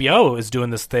 you're right. HBO is doing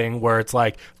this thing where it's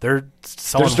like they're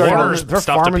selling starting to- Warner they're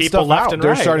stuff to farming people stuff left out. and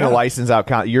They're right. starting yeah. to license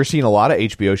out. You're seeing a lot of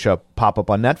HBO show pop up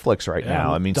on Netflix right Yeah.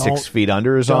 now. I mean, Don't- 6 Feet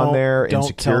Under is on there. Don't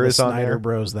Insecure tell the is on Snyder there.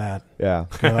 Bros that. Yeah,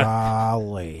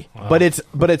 Golly. but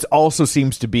it's also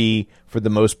seems to be for the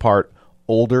most part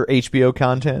older HBO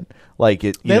content. Like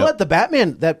it, They let the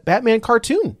Batman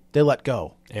cartoon they let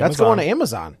go. That's Amazon. going to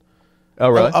Amazon. Oh,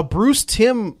 really? A Bruce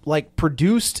Timm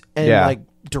produced and Yeah.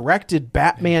 directed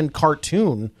Batman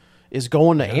cartoon is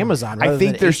going to Amazon. I rather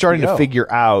think than they're starting to HBO.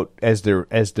 figure out as they're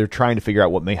trying to figure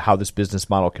out how this business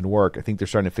model can work. I think they're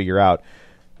starting to figure out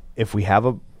if we have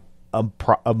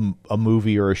a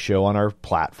movie or a show on our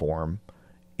platform,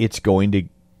 it's going to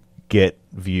get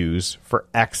views for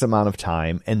X amount of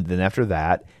time, and then after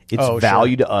that, its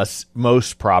value to us.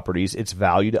 Most properties, its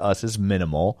value to us is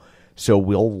minimal, so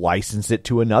we'll license it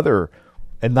to another,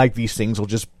 and like these things will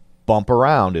just bump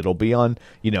around. It'll be on,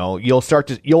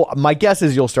 my guess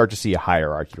is you'll start to see a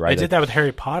hierarchy, right? They did that with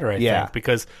Harry Potter, I think,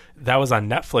 because that was on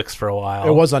Netflix for a while.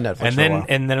 It was on Netflix and for a then while.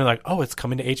 and then they're like, oh, it's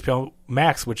coming to HBO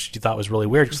Max, which you thought was really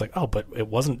weird. It's like, oh, but it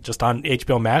wasn't just on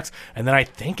HBO Max. And then I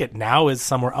think it now is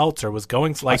somewhere else or was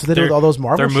going to like. So they did with all those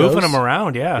Marvel They're moving shows? them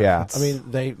around, yeah. Yeah. I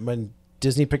mean, when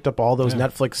Disney picked up all those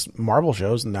Netflix Marvel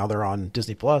shows, and now they're on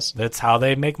Disney Plus. That's how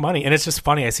they make money. And it's just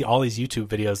funny. I see all these YouTube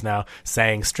videos now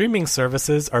saying streaming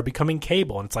services are becoming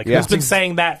cable. And it's like, who's been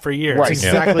saying that for years? Right.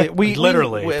 Exactly. We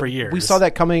Literally, for years. We saw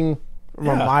that coming from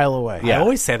a mile away. I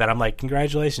always say that. I'm like,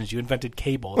 congratulations, you invented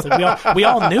cable. It's like we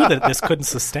all knew that this couldn't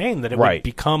sustain, that it would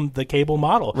become the cable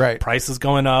model. Right. Prices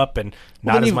going up and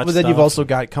not Then as you've- much but then stuff. you've also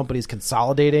got companies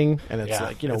consolidating, and it's Yeah,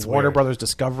 like, it's Warner weird. Brothers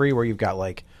Discovery, where you've got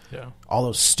like all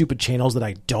those stupid channels that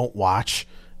I don't watch.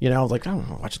 Like, I don't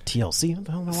know, watch a TLC. What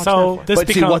the hell am I watching So that for? this But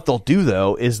see, what they'll do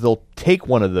though is they'll take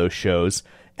one of those shows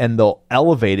and they'll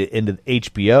elevate it into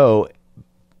HBO,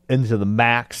 into the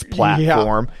Max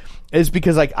platform. Is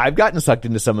because like I've gotten sucked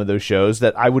into some of those shows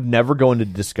that I would never go into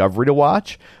Discovery to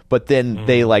watch, but then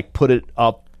they like put it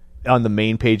up on the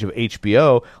main page of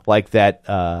HBO, like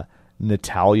that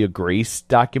Natalia Grace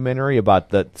documentary about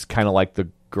that's kind of like the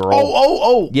girl.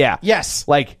 Oh, yeah, yes.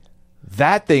 Like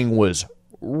that thing was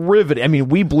riveting. I mean,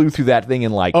 we blew through that thing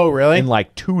in like really? in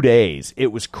like 2 days.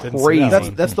 It was crazy.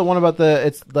 That's the one about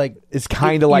It's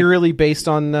kind of like eerily based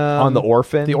on the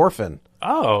Orphan. The Orphan.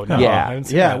 Oh, no. Yeah. I haven't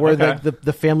seen Yeah, that. where Okay.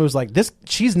 the family was like, this.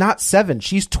 She's not 7,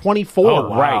 she's 24. Oh,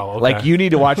 wow. Right. okay. Like you need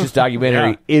to watch this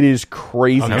documentary. Yeah. It is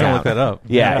crazy. I'm gonna look that up.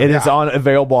 Yeah, it is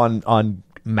available on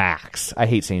Max. I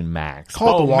hate saying Max.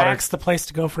 Call it the water. Max the place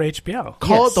to go for HBO.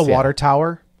 Call Yes, it the yeah. Water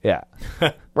Tower. Yeah.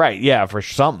 Right, yeah, for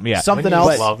something, yeah. Something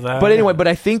else. else. Love that. But anyway, but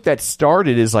I think that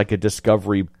started as like a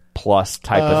Discovery Plus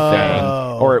type of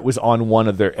thing, or it was on one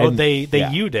of their. Oh, and- they yeah.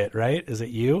 U'd it, right? Is it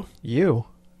you? You.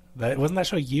 Wasn't that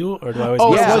show You? Or do I always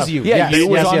Oh, mix it it was up? You. Yeah, Yes, You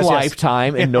was yes, on yes, yes.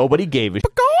 Lifetime, and nobody gave it.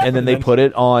 And then they put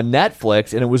it on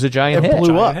Netflix, and it was a giant hit.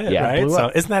 blew up. Hit, Yeah, right? blew So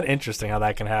up. isn't that interesting how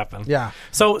that can happen? Yeah.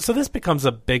 So this becomes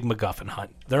a big MacGuffin hunt.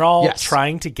 They're all Yes.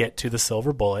 trying to get to the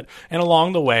silver bullet, and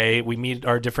along the way, we meet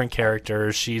our different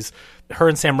characters. Her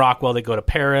and Sam Rockwell. They go to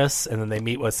Paris, and then they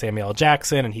meet with Samuel L.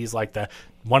 Jackson, and he's like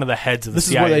one of the heads of the This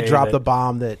is CIA. where they drop that- the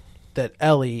bomb that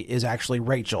Ellie is actually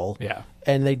Rachel. Yeah.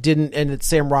 And they didn't, and that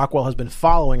Sam Rockwell has been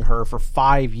following her for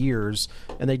 5 years,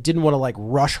 and they didn't want to like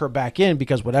rush her back in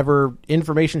because whatever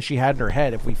information she had in her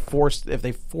head, if they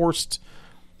forced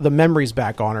the memories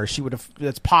back on her, she would have.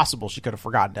 It's possible she could have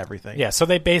forgotten everything. Yeah, so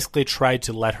they basically tried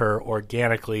to let her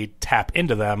organically tap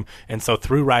into them, and so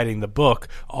through writing the book,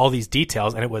 all these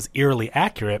details, and it was eerily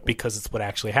accurate because it's what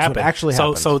actually happened.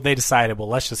 happened. So they decided, well,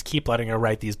 let's just keep letting her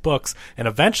write these books, and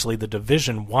eventually the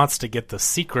division wants to get the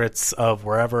secrets of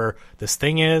wherever this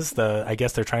thing is. I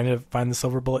guess they're trying to find the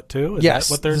silver bullet too. Is Yes.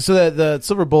 that what they're? So the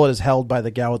silver bullet is held by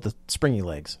the gal with the springy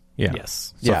legs. Yeah.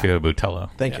 Yes. Sophia Boutella.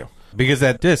 Thank you. Because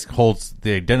that disc holds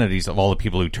the identities of all the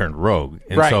people who turned rogue.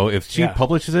 And Right. so if she Yeah.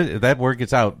 publishes it, if that word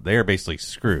gets out, they're basically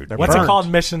screwed. What's burned. it called?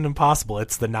 Mission Impossible.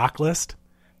 It's the knock list.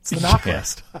 It's the knock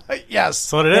list. Yes.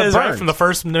 So what it They're is, right? burned. From the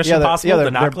first Mission Impossible,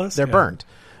 the knock list. They're Yeah. burned.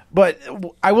 But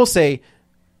I will say,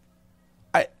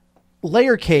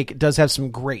 Layer Cake does have some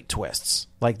great twists.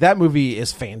 Like that movie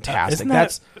is fantastic. Isn't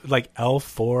that like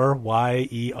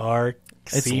L4YER?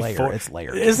 It's layer. It's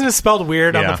layer. Isn't it spelled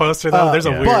weird on Yeah. the poster though? There's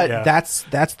a weird. But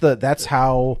yeah. that's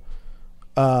how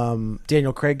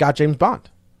Daniel Craig got James Bond.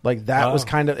 Like that was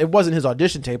kind of, it wasn't his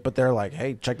audition tape, but they're like,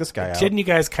 hey, check this guy out. Didn't you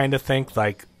guys kind of think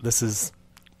like this is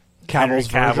Henry Cavill's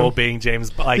Cavill version? being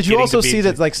James? Like, Did you getting also to be see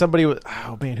that like somebody was,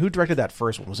 oh man, who directed that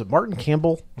first one? Was it Martin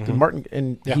Campbell? Did Martin,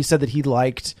 and he said that he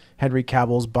liked Henry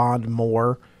Cavill's Bond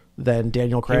more than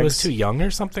Daniel Craig's. he was too young or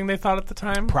something? They thought at the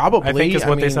time. Probably. I think is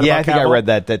what I they mean- said. Yeah, I about think I Cavill. read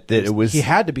that it was He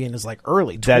had to be in his like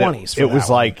early that 20s. it was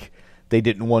like they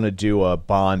didn't want to do a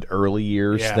Bond early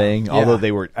years Yeah. thing. Yeah. Although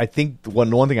they were, I think one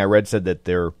thing I read said that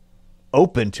they're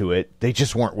open to it. They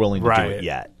just weren't willing to do Right. it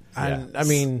yet. And, I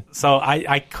mean, So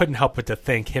I couldn't help but to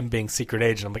think him being secret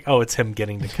agent. I'm like, oh, it's him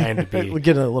getting to kind of be. we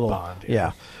get a little. Bond.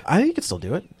 Yeah, I think he could still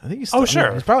do it. I think he's. Still,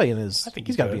 sure. he's probably in his. I think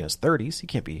he's he got to could. be in his 30s. He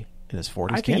can't be in his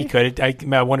 40s. I can think he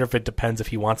could. I wonder if it depends if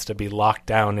he wants to be locked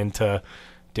down into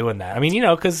doing that. I mean,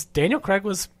 because Daniel Craig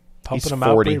was pumping He's him 40.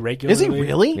 out pretty regularly. Is he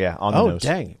really? Yeah, on the oh, nose.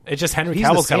 dang. It's just Henry He's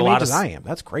Cavill's the got a same lot age of. as I am.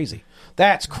 That's crazy.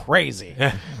 That's crazy.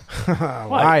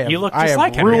 What? You look just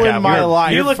like Henry ruined Cavill. my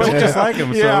life. You look just like him,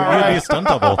 so you'd be a stunt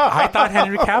double. I thought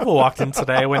Henry Cavill walked in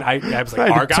today when I was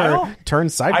like, Argyle? Turn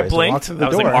sideways. I to walk blinked. through the I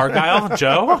was door. like, Argyle?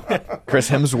 Joe? Chris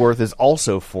Hemsworth is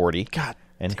also 40. God.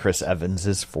 And Chris Evans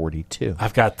is 42.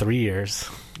 I've got 3 years.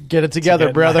 Get it together,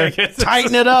 get brother. back.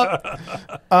 Tighten it up.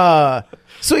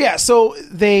 So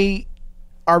they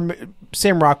are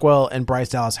Sam Rockwell and Bryce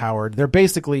Dallas Howard. They're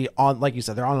basically on, like you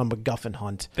said, they're on a MacGuffin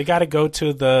hunt. They got to go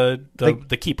to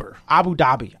the keeper. Abu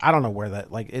Dhabi. I don't know where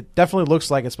that. Like, it definitely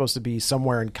looks like it's supposed to be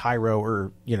somewhere in Cairo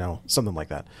or something like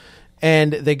that.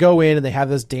 And they go in and they have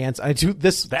this dance. I do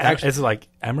this. Is it like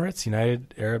Emirates,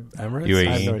 United Arab Emirates? UAE.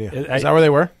 I have no idea. I- Is that where they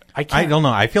were? I I can't. don't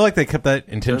know. I feel like they kept that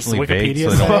intentionally vague Wikipedia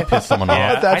so they don't say? piss someone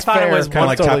Yeah, off. That's I thought fair. it was Kind of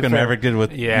like Totally Top Gun fair. Maverick did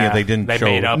with, Yeah, they didn't they show,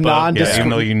 made up a- Nondescript- even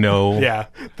though you know. Yeah.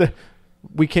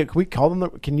 Can we call them?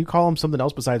 Can you call them something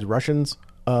else besides Russians?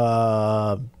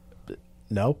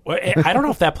 No. Well, I don't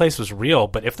know if that place was real,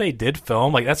 but if they did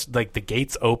film, like that's like the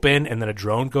gates open and then a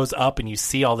drone goes up and you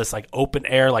see all this like open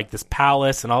air, like this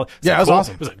palace and all. It's Yeah, like it was cool.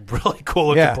 awesome. It was like really cool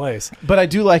looking place. But I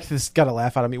do like this. Got a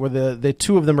laugh out of me where the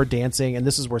two of them are dancing, and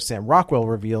this is where Sam Rockwell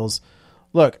reveals,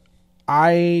 "Look,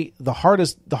 the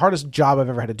hardest job I've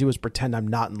ever had to do is pretend I'm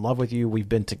not in love with you. We've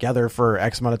been together for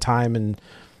X amount of time, and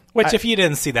Which, if you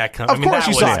didn't see that coming, Of course that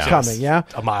you saw was it just coming, yeah.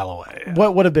 a mile away. Yeah.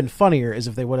 what would have been funnier is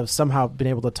if they would have somehow been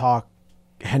able to talk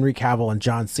Henry Cavill and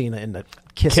John Cena into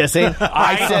kissing.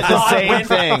 I said the thought same when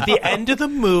thing. The end of the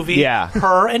movie, Yeah.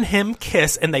 her and him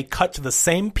kiss, and they cut to the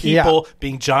same people,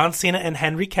 being John Cena and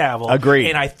Henry Cavill. Agreed.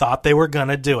 And I thought they were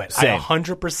gonna do it. Same.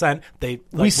 100%.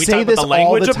 We say talk about this the all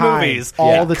language the of time. movies.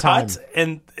 All They the time. cut,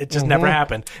 and it just never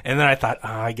happened. And then I thought,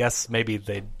 I guess maybe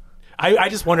they. I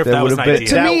just wonder if that was an would've been- idea.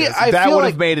 To me, I that feel would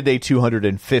like- have made it a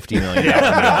 $250 million movie.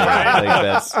 Like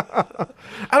that's, I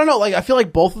don't know. Like I feel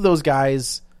like both of those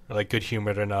guys. Like good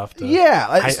humored enough. To, Yeah,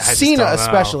 I just Cena don't know.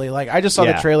 especially. Like I just saw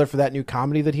Yeah. the trailer for that new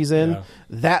comedy that he's in. Yeah.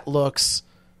 That looks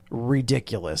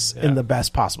ridiculous in the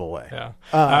best possible way.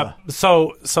 Yeah.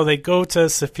 So they go to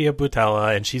Sophia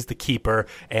Boutella, and she's the keeper,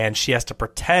 and she has to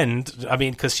pretend. I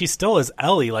mean, because she still is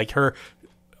Ellie. Like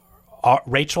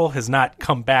Rachel has not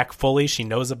come back fully. She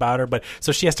knows about her, but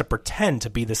so she has to pretend to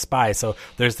be the spy. So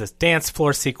there's this dance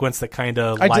floor sequence that kind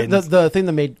of the thing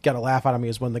that got a laugh out of me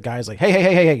is when the guy's like,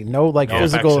 hey, no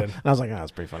physical, affection. and I was like, oh,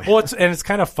 that's pretty funny. Well, it's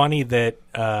kind of funny that.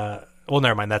 Well,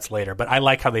 never mind. That's later. But I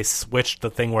like how they switched the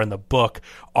thing where in the book,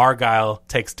 Argyle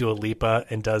takes Dua Lipa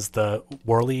and does the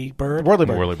Whirly Bird.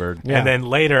 Yeah. And then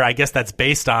later, I guess that's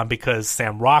based on because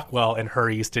Sam Rockwell and her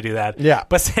used to do that. Yeah.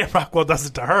 But Sam Rockwell does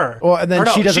it to her. Well, and then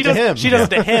she does it to him. She does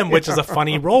it to him, which is a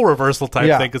funny role reversal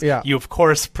type thing because you, of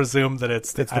course, presume that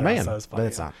it's the man. So it's But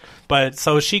it's not. But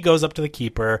so she goes up to the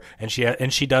keeper and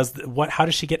she does what? How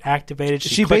does she get activated?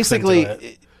 She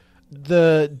basically,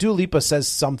 the Dua Lipa says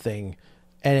something,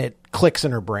 and it clicks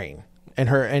in her brain,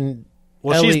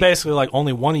 Well, Ellie, she's basically like,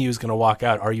 only one of you is going to walk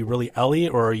out. Are you really Ellie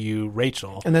or are you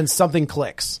Rachel? and then something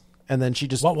clicks, and then she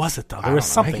just What was it though? There was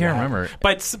something. I can't remember.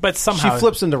 But somehow she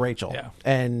flips into Rachel Yeah.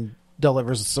 and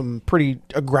delivers some pretty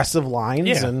aggressive lines,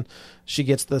 Yeah. and she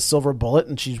gets the silver bullet,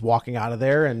 and she's walking out of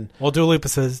there, and Well, Dua Lipa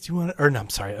says, "Do you want?" Or no, I'm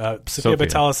sorry. Sophia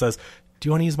Boutella says, "Do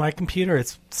you want to use my computer?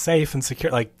 It's safe and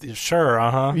secure." Like, sure,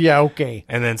 yeah, okay.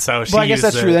 And then so she. But I guess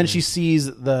that's used true. it. Then she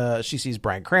sees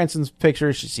Bryan Cranston's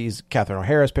picture, she sees Catherine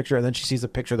O'Hara's picture, and then she sees a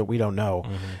picture that we don't know,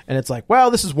 and it's like, well,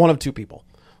 this is one of two people,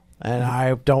 and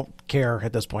I don't care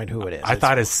at this point who it is. I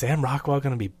thought, is Sam Rockwell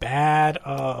going to be bad?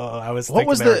 I was What thinking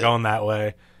was they were the- going that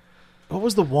way. What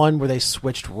was the one where they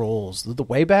switched roles? The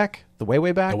way back? The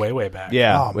way back? The way back.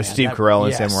 Yeah, Oh, with man, Steve that- Carell and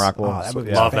yes. Sam Rockwell. Oh, that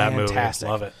movie Yeah. Love that movie. fantastic.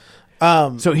 Love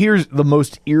it. So here's the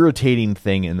most irritating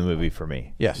thing in the movie for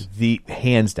me. Yes. The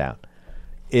hands down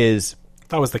is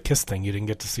That was the kiss thing. You didn't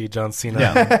get to see John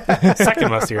Cena. Second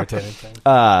most irritating thing.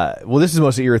 well, this is the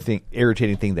most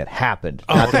irritating thing that happened,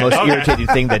 not the most irritating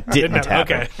thing that didn't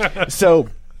happen. Okay. So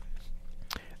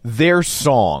their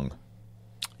song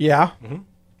Yeah.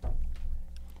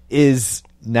 is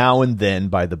Now and Then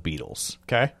by the Beatles.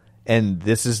 Okay. And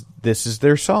this is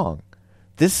their song.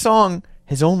 This song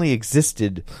has only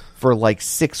existed for like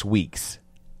 6 weeks.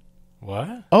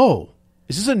 What? Oh,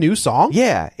 is this a new song?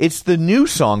 Yeah, it's the new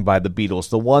song by the Beatles,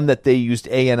 the one that they used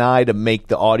A&I to make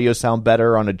the audio sound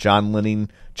better on a John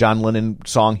Lennon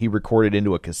song he recorded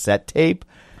into a cassette tape.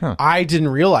 I didn't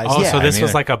realize. Oh, that. so this I mean,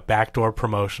 was like a backdoor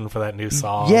promotion for that new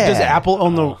song. Yeah. Does Apple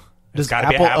own the? It's Does gotta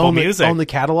be Apple, Apple own, Music. own the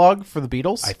catalog for the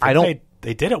Beatles? I think I don't-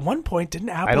 They did at one point, didn't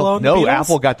Apple I don't own know. the Beatles?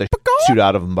 Apple got the shoot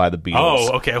out of them by the Beatles.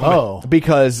 Oh, okay. oh,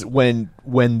 Because when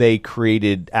they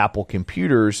created Apple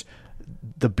computers,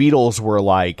 the Beatles were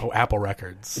like Oh, Apple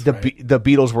Records. the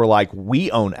Beatles were like,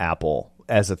 we own Apple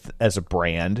as a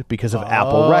brand because of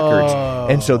Apple Records,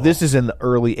 and so this is in the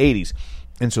early '80s,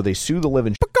 and so they sue the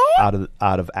living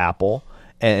out of Apple,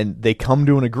 and they come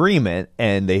to an agreement,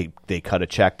 and they cut a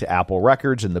check to Apple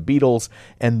Records and the Beatles,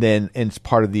 and then as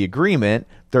part of the agreement,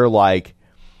 they're like,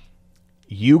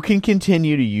 you can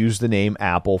continue to use the name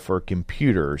Apple for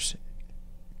computers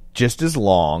just as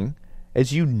long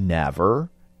as you never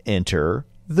enter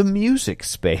the music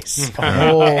space.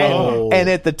 And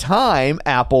at the time,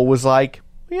 Apple was like,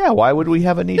 yeah, why would we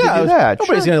have a need to do that?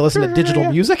 nobody's Sure, gonna listen to sure, digital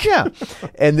yeah. music. Yeah.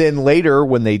 And then later,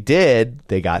 when they did,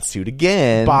 they got sued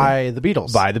again by the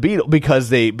Beatles. by the Beatles because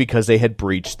they had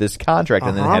breached this contract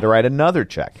and then had to write another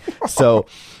check. So,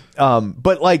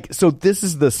 so this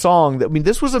is the song that, I mean,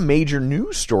 this was a major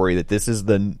news story that this is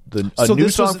a new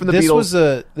song from the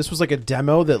Beatles. This was like a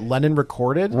demo that Lennon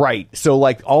recorded. Right. So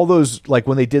like all those, like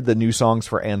when they did the new songs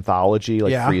for Anthology,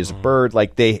 like Yeah. Free as a Bird,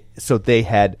 like they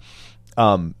had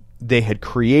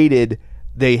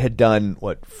done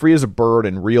what Free as a Bird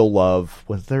and Real Love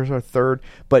was there's our third,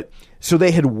 but so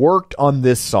they had worked on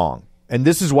this song, and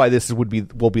this is why this will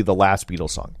be the last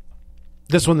Beatles song.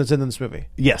 This one that's in this movie.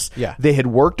 Yes. Yeah. They had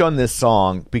worked on this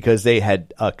song because they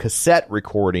had a cassette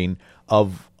recording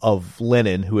of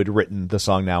Lennon, who had written the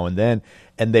song Now and Then,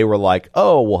 and they were like,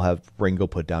 "Oh, we'll have Ringo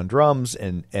put down drums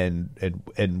and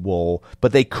we'll,"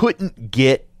 but they couldn't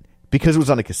get, because it was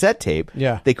on a cassette tape.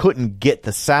 Yeah. They couldn't get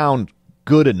the sound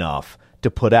good enough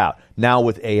to put out. Now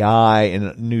with AI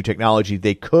and new technology,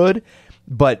 they could,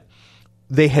 but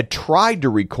they had tried to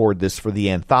record this for the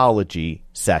Anthology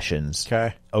sessions.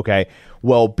 Okay.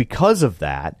 Well, because of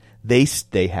that, they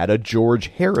had a George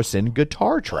Harrison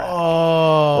guitar track.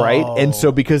 Oh. Right? And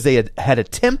so because they had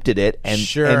attempted it and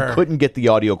couldn't get the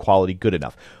audio quality good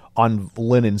enough on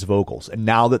Lennon's vocals. And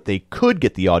now that they could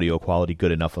get the audio quality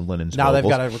good enough on Lennon's Now vocals. they've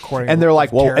got a recording and they're like,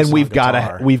 of well, Harrison and we've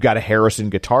on got a Harrison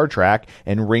guitar track,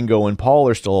 and Ringo and Paul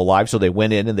are still alive, so they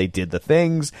went in and they did the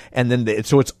things, and then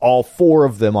so it's all four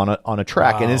of them on a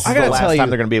track. Wow. And this is the last time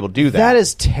they're going to be able to do that. That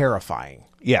is terrifying.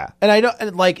 Yeah. And I know,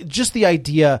 and like, just the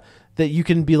idea that you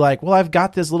can be like, well, I've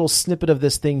got this little snippet of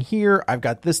this thing here, I've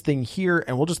got this thing here,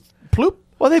 and we'll just ploop.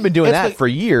 Well, they've been doing It's that like- for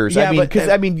years. Yeah, I mean, but-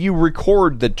 because you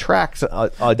record the tracks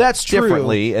That's true.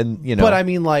 differently, and you know. But I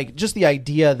mean, like, just the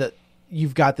idea that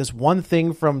you've got this one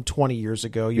thing from 20 years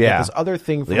ago, you've got this other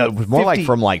thing from it was more 50 like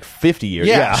from like 50 years.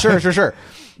 Yeah, sure.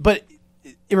 But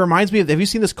it reminds me of, have you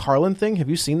seen this Carlin thing? Have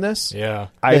you seen this? Yeah.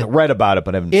 I read about it,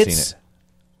 but I haven't seen It's it.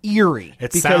 eerie.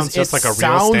 It because sounds just like a real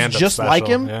sounds stand-up just special. like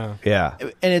him. Yeah. Yeah,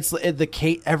 And it's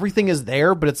everything is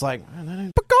there, but it's like,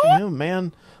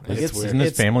 man. Like, Isn't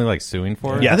his family like suing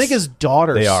for it? Yes. I think his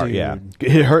daughter they are. sued. Yeah,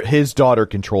 his daughter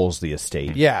controls the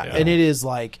estate. Yeah, and it is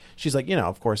like, she's like,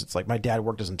 of course, it's like, my dad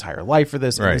worked his entire life for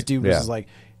this, and Right. this dude Yeah. was like,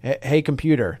 hey,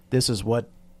 computer, this is what.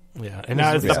 Yeah, and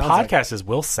now the sounds like. podcast is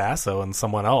Will Sasso and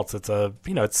someone else. It's it's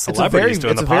It's a celebrities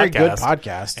very, doing the it's podcast. a very good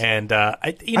podcast. And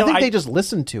I think they just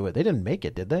listened to it. They didn't make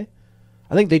it, did they?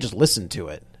 I think they just listened to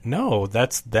it. no,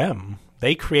 that's them.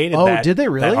 They created. Oh, that, did they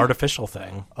really? that artificial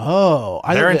thing? Oh,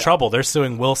 They're in think trouble. They're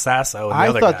suing Will Sasso. And the I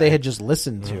other thought guy. they had just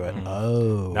listened to it.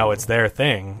 Oh, No, it's their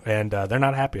thing, and they're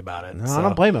not happy about it. no, so. I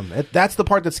don't blame them. That's the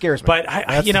part that scares me. But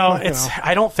That's it's.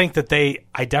 I don't think that they.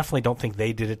 I definitely don't think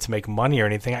they did it to make money or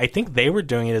anything. I think they were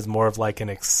doing it as more of like an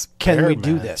experiment.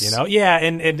 Can we do this? Yeah,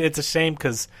 and it's a shame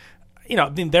because, I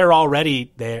mean, they're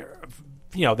already there.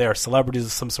 They are celebrities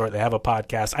of some sort. They have a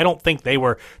podcast. I don't think they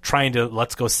were trying to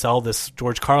let's go sell this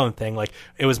George Carlin thing. Like,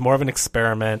 it was more of an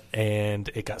experiment, and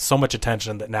it got so much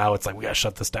attention that now it's like we got to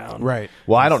shut this down. Right.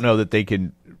 Well, I don't know that they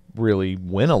can really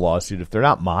win a lawsuit if they're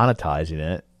not monetizing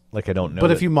it. Like, I don't know.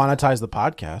 But if you monetize the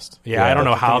podcast, Yeah, I don't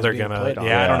know the how thing they're is being gonna. played on.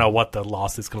 I don't know what the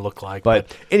lawsuit's gonna look like.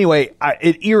 But anyway,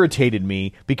 it irritated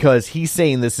me because he's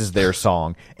saying this is their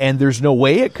song, and there's no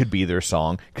way it could be their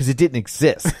song because it didn't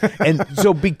exist. And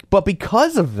so, but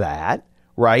because of that,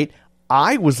 right?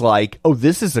 I was like, oh,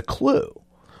 this is a clue.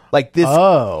 Like this.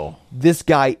 Oh, This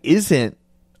guy isn't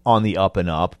on the up and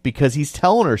up because he's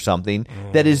telling her something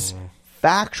that is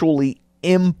factually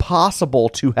impossible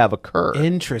to have occurred.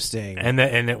 interesting. and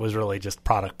it was really just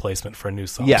product placement for a new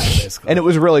song. Yes, basically. and it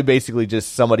was really basically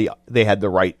just somebody, they had the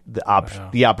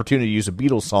opportunity to use a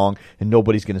Beatles song, and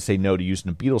nobody's going to say no to using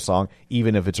a Beatles song,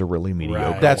 even if it's a really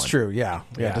mediocre. Right. That's one. true. Yeah,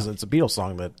 because it's a Beatles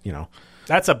song that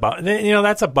That's a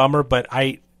that's a bummer. But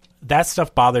that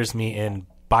stuff bothers me in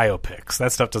biopics.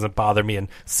 That stuff doesn't bother me in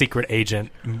secret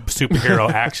agent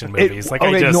superhero action movies.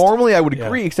 Normally I would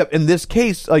agree, except in this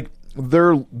case, like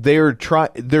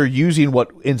they're using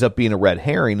what ends up being a red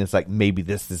herring. It's like maybe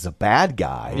this is a bad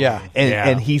guy,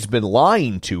 and he's been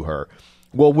lying to her.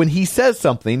 Well, when he says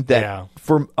something that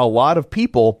for a lot of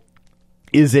people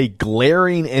is a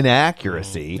glaring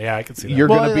inaccuracy, Yeah, I can see that. You're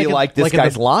going to be like, this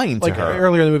guy's lying to like her.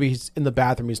 Earlier in the movie, he's in the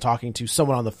bathroom. He's talking to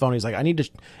someone on the phone. He's like,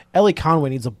 Ellie Conway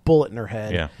needs a bullet in her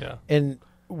head. Yeah. And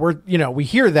we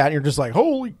hear that, and you're just like,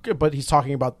 holy, but he's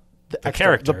talking about the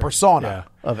character, the persona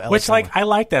of Ellie which, Conway. like, I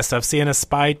like that stuff. Seeing a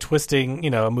spy twisting,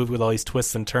 a movie with all these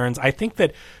twists and turns. I think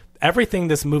that everything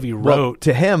this movie Well, wrote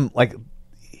to him, like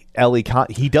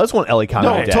he does want Ellie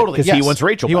Conway dead, totally, because he yes. wants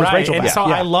Rachel. He wants back. Rachel and back. so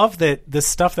Yeah. I love that the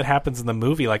stuff that happens in the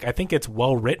movie. Like, I think it's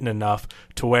well written enough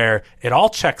to where it all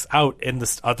checks out in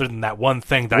this. Other than that one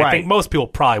thing that I Right. think most people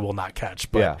probably will not catch.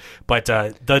 But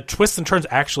the twists and turns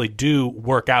actually do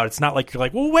work out. It's not like you're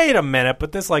like, well, wait a minute,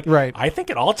 but this Right. I think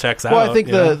it all checks out. Well, I think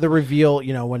you the reveal,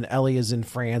 when Ellie is in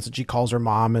France and she calls her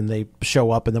mom and they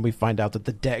show up, and then we find out that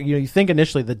the dad, you think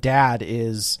initially the dad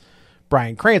is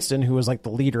Bryan Cranston, who was like the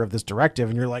leader of this directive,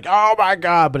 and you're like, oh my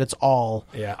god, but it's all.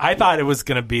 Yeah, I thought it was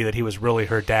going to be that he was really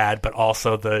her dad, but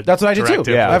also the. That's what I did too.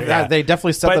 directive. Yeah, they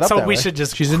definitely set that up. So that we way. should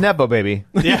just. She's a nepo baby.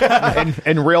 Yeah.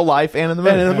 in real life and in the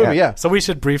movie. And in the movie, yeah. So we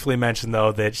should briefly mention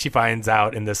though that she finds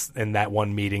out in that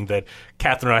one meeting that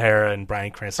Catherine O'Hara and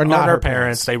Bryan Cranston Are not her her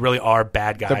parents. parents. They really are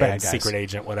bad guy They're bad and guys. secret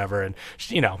agent, whatever. And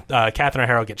Catherine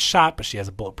O'Hara gets shot, but she has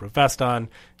a bulletproof vest on.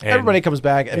 And Everybody comes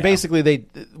back, and basically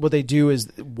what they do is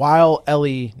while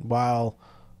Ellie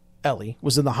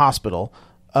was in the hospital,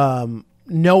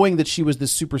 knowing that she was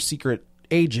this super secret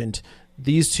agent,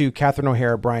 these two, Catherine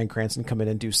O'Hara, Bryan Cranston, come in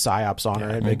and do psyops on her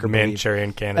and make her believe.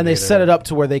 Manchurian Candidate. And they set it up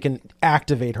to where they can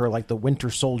activate her like the Winter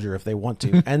Soldier if they want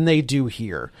to, and they do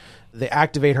here. They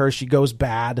activate her. She goes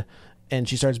bad, and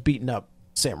she starts beating up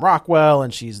Sam Rockwell,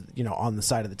 and she's on the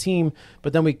side of the team.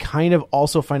 But then we kind of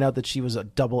also find out that she was a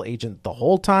double agent the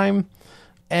whole time.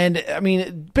 And I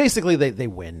mean, basically, they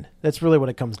win. That's really what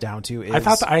it comes down to. Is, I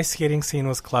thought the ice skating scene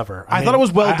was clever. I thought it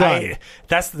was well done.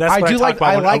 That's what I talk about.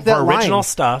 I like that for original line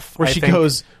stuff where I she think-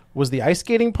 goes, was the ice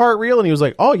skating part real? And he was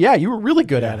like, oh yeah, you were really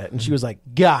good at it. And she was like,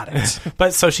 got it.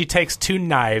 But so she takes 2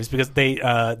 knives because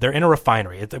they're in a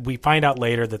refinery. We find out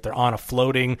later that they're on a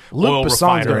floating oil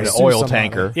refinery, an oil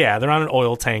tanker. Yeah, they're on an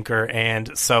oil tanker,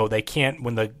 and so they can't.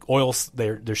 When the oil,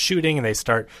 they're shooting and they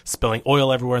start spilling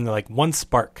oil everywhere, and they're like, one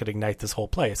spark could ignite this whole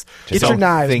place. Get your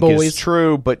knives, boys. Is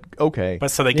true, but okay.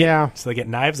 But so they get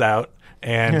knives out.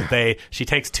 And she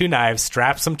takes 2 knives,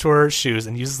 straps them to her shoes,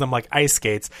 and uses them like ice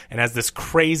skates, and has this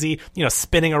crazy,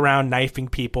 spinning around, knifing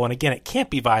people. And again, it can't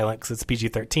be violent because it's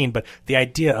PG-13, but the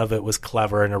idea of it was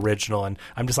clever and original. And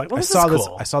I'm just like, well, this is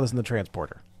cool. I saw this in the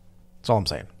transporter. That's all I'm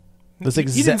saying. You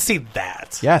didn't see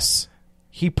that. Yes.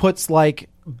 He puts like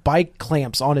bike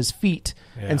clamps on his feet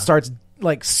and starts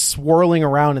like swirling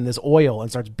around in this oil and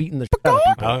starts beating the shit out of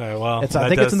people. Okay, well, I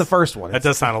think it's in the first one. That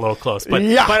does sound a little close, but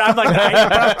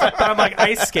I'm like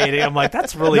ice skating. I'm like,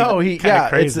 that's really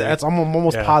crazy. I'm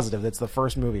almost positive that's the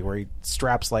first movie where he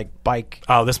straps like bike.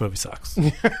 Oh, this movie sucks.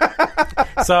 But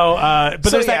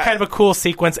there's that kind of a cool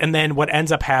sequence, and then what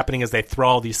ends up happening is they throw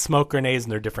all these smoke grenades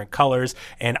and they're different colors,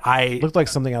 and looked like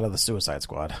something out of the Suicide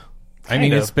Squad. I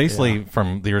mean, it's basically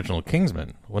from the original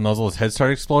Kingsman. When those little heads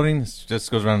start exploding, it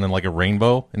just goes around in like a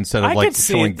rainbow instead of like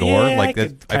showing gore. I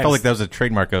felt like that was a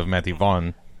trademark of Matthew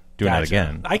Vaughn doing that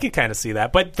again. I could kind of see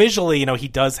that. But visually, he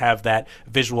does have that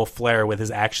visual flair with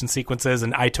his action sequences,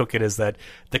 and I took it as that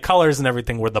the colors and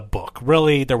everything were the book.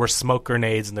 Really, there were smoke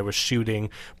grenades and there was shooting,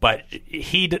 but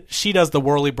she does the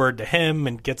whirly bird to him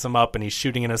and gets him up, and he's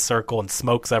shooting in a circle and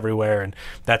smokes everywhere, and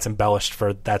that's embellished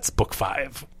that's book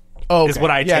 5. Okay. Is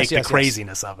what I take the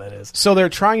craziness of it is. So they're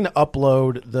trying to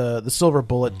upload the Silver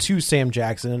Bullet to Sam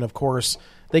Jackson, and of course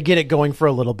they get it going for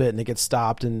a little bit, and it gets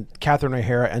stopped, and Catherine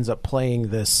O'Hara ends up playing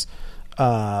this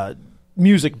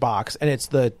music box, and it's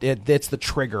the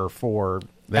trigger for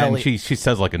Ellie. She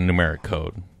says like a numeric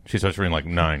code. She starts reading like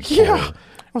 9. Yeah, I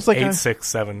was like 8, 6,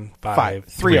 7, 5,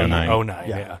 309.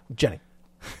 Yeah. Jenny.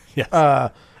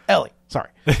 Yes. Ellie.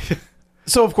 Sorry.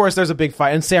 So of course there's a big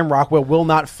fight, and Sam Rockwell will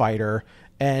not fight her.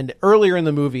 And earlier in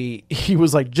the movie, he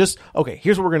was like, okay,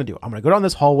 here's what we're going to do. I'm going to go down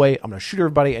this hallway. I'm going to shoot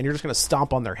everybody, and you're just going to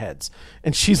stomp on their heads.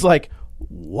 And she's like,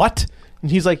 what? And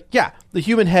he's like, yeah, the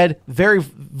human head, very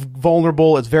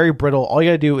vulnerable. It's very brittle. All you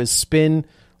got to do is spin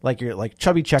like you're like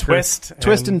Chubby Checker.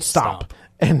 Twist and stomp.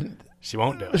 And she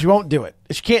won't do it. She won't do it.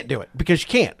 She can't do it because she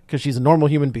can't, because she's a normal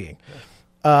human being.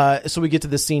 So we get to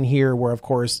this scene here where, of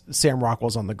course, Sam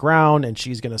Rockwell's on the ground, and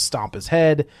she's going to stomp his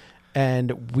head.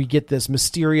 And we get this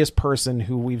mysterious person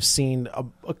who we've seen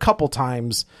a couple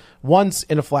times, once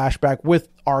in a flashback with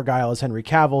Argyle as Henry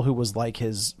Cavill, who was like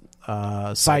his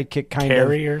sidekick kind of.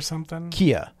 Carrie or something?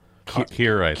 Kira.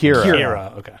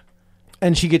 Okay.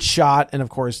 And she gets shot, and of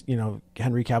course,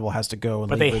 Henry Cavill has to go.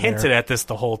 But they hinted at this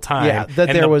the whole time. Yeah,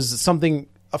 that there was something.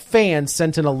 A fan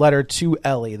sent in a letter to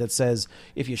Ellie that says,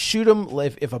 if you shoot him,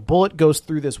 if a bullet goes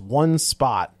through this one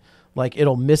spot, like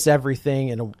it'll miss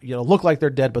everything, and it'll look like they're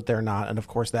dead, but they're not. And of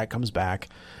course, that comes back.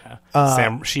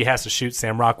 She has to shoot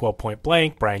Sam Rockwell point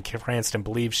blank. Bryan Cranston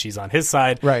believes she's on his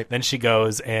side. Right. Then she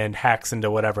goes and hacks into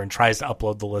whatever and tries to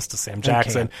upload the list to Sam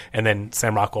Jackson. And then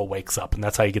Sam Rockwell wakes up, and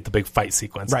that's how you get the big fight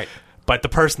sequence. Right. But the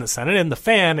person that sent it in, the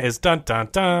fan, is dun dun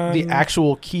dun. The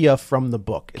actual Kia from the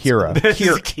book. Kira. This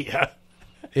is Kia.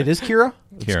 It is Kira?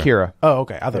 It's Kira. Oh,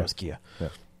 okay. I thought it was Kia. Yeah.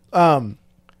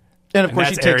 And of course,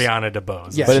 that's she takes Ariana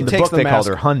DeBose. Yeah, but she in the takes book, they mask. called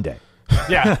her Hyundai.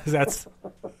 Yeah, that's.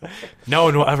 No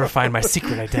one will ever find my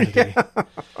secret identity.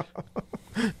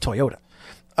 Toyota.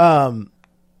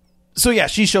 So yeah,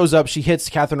 she shows up. She hits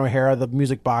Catherine O'Hara. The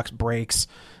music box breaks.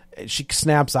 She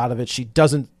snaps out of it. She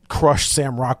doesn't crush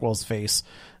Sam Rockwell's face.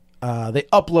 They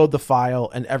upload the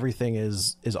file, and everything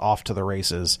is off to the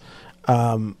races.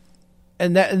 And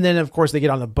then of course they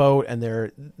get on the boat,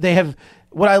 and they have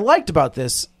what I liked about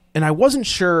this, and I wasn't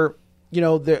sure.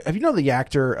 Have you known the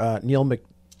actor Neil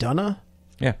McDonough?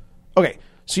 Yeah. Okay,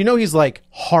 so he's like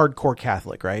hardcore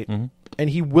Catholic, right? Mm-hmm. And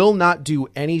he will not do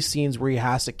any scenes where he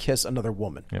has to kiss another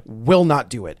woman. Yep. Will not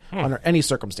do it under any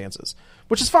circumstances,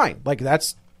 which is fine. Like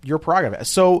that's your prerogative.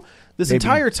 So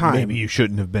entire time, maybe you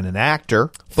shouldn't have been an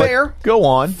actor. Fair. Go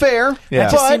on. Fair. Yeah.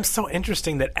 It just seems so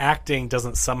interesting that acting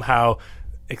doesn't somehow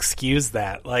excuse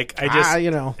that. Like I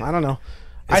don't know.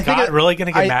 Is God really going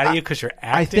to get mad at you because you're acting?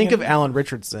 I think of Alan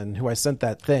Richardson, who I sent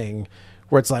that thing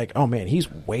where it's like, oh man, he's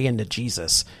way into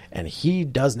Jesus, and he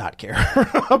does not care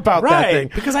about that thing.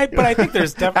 Because I think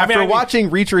there's definitely after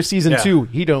watching Reacher season 2,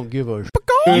 he don't give a.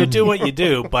 You do what you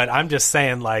do, but I'm just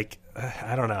saying, like,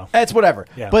 I don't know. It's whatever.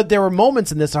 Yeah. But there were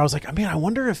moments in this, I was like, I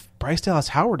wonder if Bryce Dallas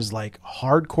Howard is like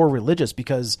hardcore religious,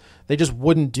 because they just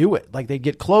wouldn't do it. Like they'd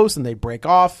get close and they'd break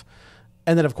off.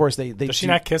 And then, of course, they does she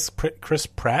not kiss Chris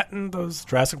Pratt in those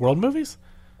Jurassic World movies?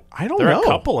 I don't There know. are a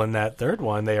couple in that third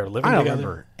one. They are living I don't together.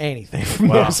 remember anything from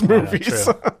Well, those I know, movies.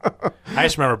 true. I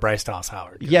just remember Bryce Dallas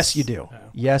Howard. Yes, you do. Yeah.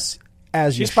 Yes,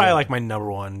 as you She's probably should. like my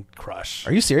number one crush.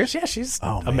 Are you serious? Yeah, she's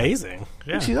Oh, man. amazing.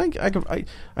 Yeah. She's like,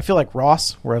 I feel like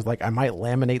Ross, whereas like I might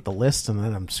laminate the list and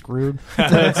then I'm screwed.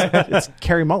 It's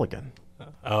Carey Mulligan.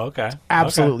 Oh, okay.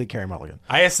 Absolutely Okay. Carey Mulligan.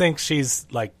 I just think she's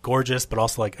like gorgeous, but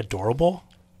also like adorable.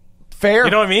 Fair.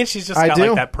 You know what I mean? She's just I got do.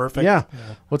 like that perfect. Yeah.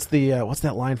 What's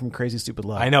that line from Crazy Stupid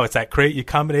Love? I know it's that great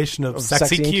combination of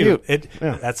sexy and cute. cute.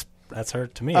 Yeah. That's her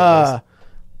to me. At least.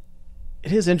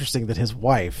 It is interesting that his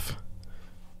wife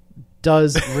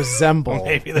does resemble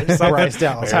Maybe there's something, Bryce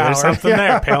Dallas maybe Howard. there's something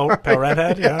there. Pale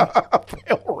redhead. Yeah.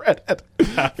 Pale redhead. You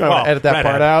want Well, to edit that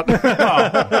part redhead.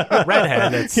 out? Oh,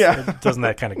 redhead. It's, Yeah. Doesn't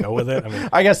that kind of go with it? I mean,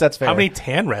 I guess that's fair. how many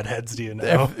tan redheads do you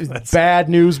know? That's- Bad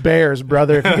news bears,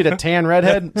 brother. If you get a tan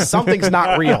redhead, something's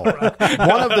not real. One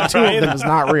of the two of them is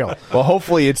not real. Well,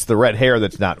 hopefully it's the red hair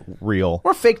that's not real.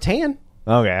 Or fake tan.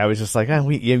 Okay, I was just like,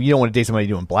 you don't want to date somebody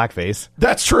doing blackface.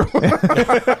 That's true.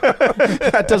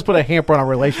 That does put a hamper on a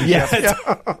relationship.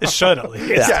 Yeah, it should at least.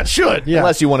 Yeah, it should. Yeah.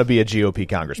 Unless you want to be a GOP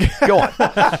congressman. Go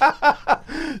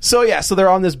on. So they're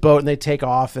on this boat and they take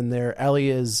off, and Ellie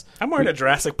is. I'm wearing a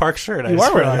Jurassic Park shirt. You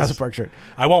are wearing a Jurassic Park shirt.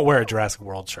 I won't wear a Jurassic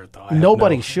World shirt though.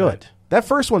 Nobody should. That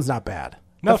first one's not bad.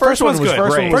 No, The first one's was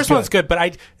good. great. First one's good,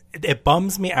 but it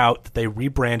bums me out that they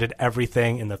rebranded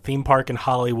everything in the theme park in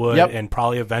Hollywood, Yep. and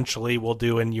probably eventually will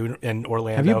do in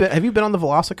Orlando. Have you been on the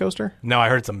Velocicoaster? No, I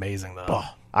heard it's amazing though.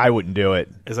 I wouldn't do it.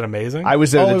 Is it amazing? I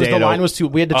was there the day the line was too.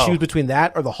 We had to choose between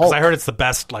that or the Hulk. Because I heard it's the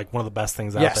best, like one of the best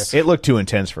things out Yes. there. It looked too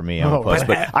intense for me. I'm a puss,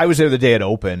 really? but I was there the day it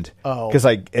opened. Oh. Because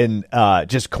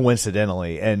just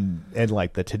coincidentally, and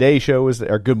like the Today Show was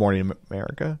there, or Good Morning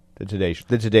America, the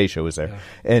Today Show was there,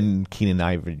 and Keenan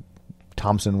Ivory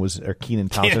Thompson was, or Keenan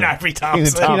Thompson. Keenan Ivory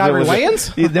Thompson. Keenan Ivory was-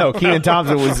 Wayans? No, Keenan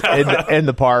Thompson was in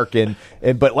the park, and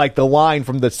but like the line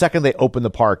from the second they opened the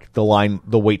park, the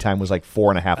wait time was like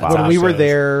 4.5 hours. when we were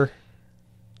there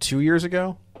 2 years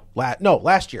ago,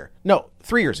 last year,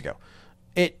 3 years ago,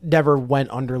 it never went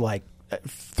under like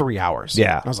 3 hours.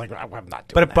 Yeah. And I was like, I'm not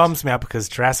doing But it that. bums me out because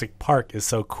Jurassic Park is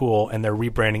so cool, and they're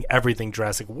rebranding everything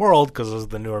Jurassic World because those are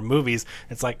the newer movies.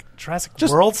 It's like Jurassic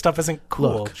World stuff isn't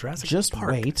cool. Look, Jurassic just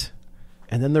Park. wait,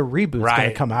 and then the reboot's Right. going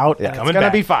to come out, and it's Coming going to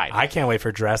back. be fine. I can't wait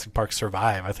for Jurassic Park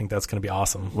Survive. I think that's going to be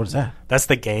awesome. What is that? That's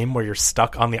the game where you're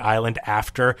stuck on the island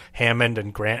after Hammond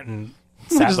and Grant and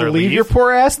You just Sattler leave your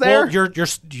poor ass there? Well, you're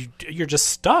just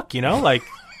stuck. You know, like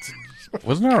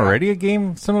Wasn't there already a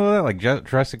game similar to that, like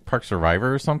Jurassic Park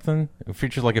Survivor or something? It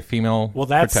features like a female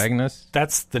protagonist.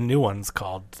 That's the new one's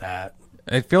called that.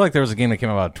 I feel like there was a game that came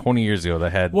out about 20 years ago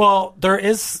that had. Well, there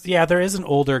is an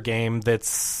older game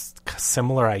that's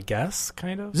similar, I guess,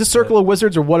 kind of. Is this Circle of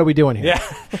Wizards, or what are we doing here? Yeah,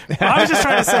 I was just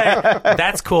trying to say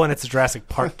that's cool, and it's a Jurassic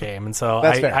Park game, and so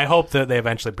That's fair. I hope that they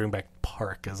eventually bring back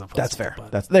Park as opposed. That's to fair.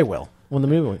 But. They will when the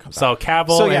movie one comes So out.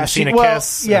 Cavill and Cena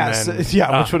kiss. Yes, and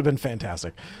then, which would have been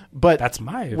fantastic. But that's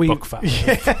my we- book five.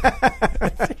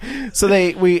 So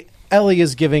Ellie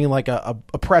is giving like a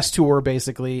press tour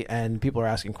basically, and people are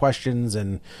asking questions,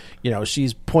 and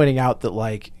she's pointing out that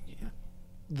like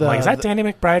is that Danny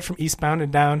McBride from Eastbound and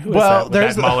Down? Who is well, that with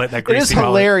there's that mullet, that it greasy is mullet?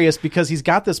 hilarious because he's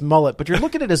got this mullet, but you're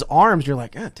looking at his arms, you're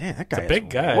like, oh, damn, that guy a big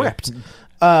is guy. ripped.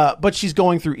 But she's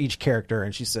going through each character,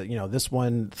 and she said, this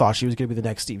one thought she was going to be the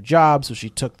next Steve Jobs, so she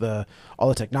took all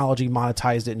the technology,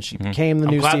 monetized it, and she became the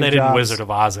I'm new glad Steve they didn't Jobs. Wizard of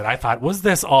Oz it. I thought, was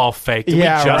this all fake? Did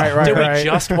Yeah, we right.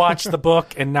 just watch the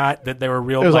book and not that they were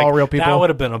real? It was all real people. That would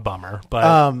have been a bummer. But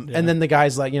And then the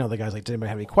guy's like, did anybody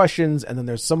have any questions? And then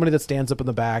there's somebody that stands up in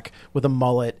the back with a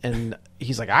mullet, and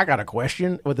he's like, I got a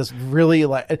question with this really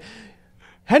like.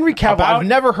 Henry Cavill, I've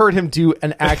never heard him do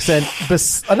an accent,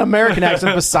 an American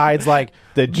accent besides like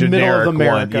the middle generic of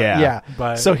America. one, yeah.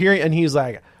 But- so here, and he's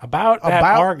like about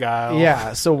Argyle.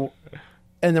 Yeah. So,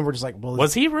 and then we're just like, well,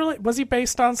 Was he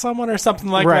based on someone or something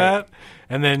like Right. that?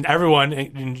 And then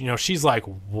everyone, she's like,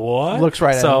 "What?" Looks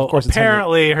right at him. So Of course it's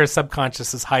apparently, her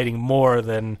subconscious is hiding more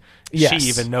than Yes. she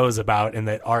even knows about, and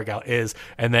that Argyle is.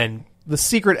 And then the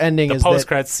secret ending the is that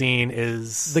post-credit scene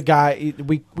is the guy.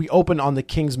 We open on the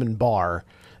Kingsman bar,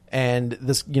 and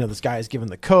this guy is given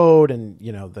the code, and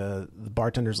the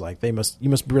bartender's like, you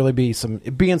must really be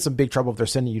in some big trouble if they're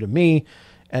sending you to me.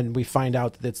 And we find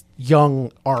out that it's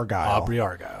young Argyle. Aubrey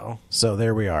Argyle. So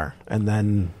there we are. And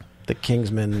then the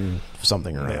Kingsman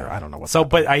something or other. I don't know what. So,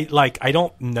 but I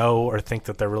don't know or think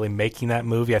that they're really making that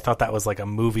movie. I thought that was like a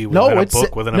movie within no, a it's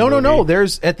book within a movie. no.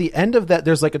 There's at the end of that.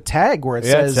 There's like a tag where it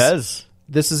says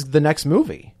this is the next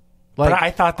movie. Like But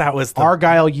I thought that was the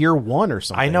Argyle Year 1 or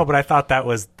something. I know, but I thought that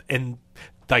was in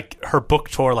like her book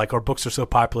tour, like her books are so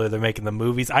popular they're making the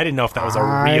movies. I didn't know if that was a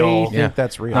real. I think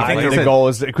that's real. I think the goal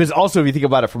is because also if you think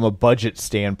about it from a budget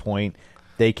standpoint,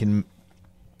 they can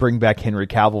bring back Henry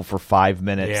Cavill for 5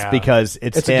 minutes because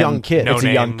it's a young kid. No It's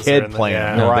a young names kid are in the- playing.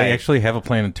 yeah. No, Right. they actually have a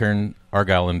plan to turn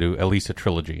Argyle into at least a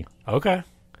trilogy. Okay.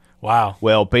 Wow.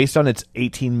 Well, based on its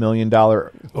 $18 million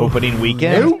opening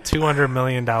weekend, $200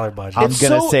 million budget. I'm It's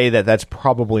going to so- say that's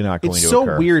probably not going It's to so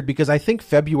occur. weird because I think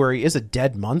February is a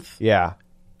dead month. Yeah.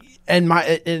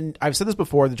 And I've said this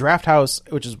before, the Draft House,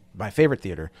 which is my favorite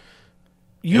theater,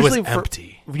 was usually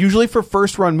empty. Usually for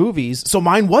first run movies. So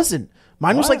mine wasn't.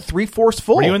 Mine was What? like 3/4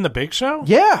 full. Were you in the Big Show?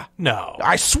 Yeah. No.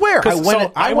 I swear. 'Cause-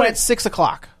 I went at 6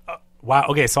 o'clock. Wow.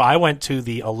 Okay, so I went to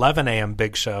the 11 a.m.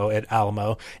 Big Show at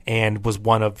Alamo and was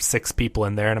one of 6 people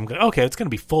in there. And I'm going, okay, it's going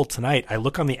to be full tonight. I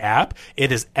look on the app.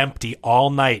 It is empty all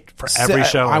night for every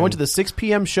show. I went to the 6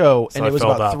 p.m. show, So and I it was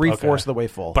filled about up. 3/4 Okay. of the way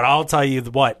full. But I'll tell you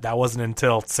what, that wasn't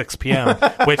until 6 p.m.,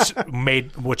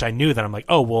 which I knew that I'm like,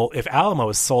 oh, well, if Alamo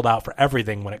is sold out for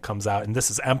everything when it comes out and this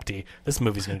is empty, this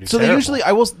movie's going to do So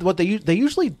terrible. they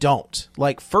usually don't,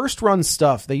 like first run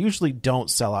stuff. They usually don't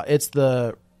sell out. It's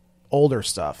the older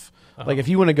stuff. Like if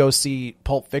you want to go see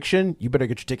Pulp Fiction, you better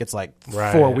get your tickets like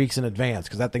Right. 4 weeks in advance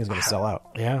because that thing's going to sell out.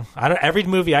 Yeah. Every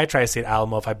movie I try to see at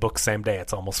Alamo, if I book same day,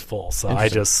 it's almost full. So I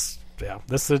just... Yeah,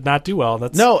 this did not do well.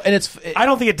 No, and I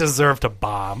don't think it deserved to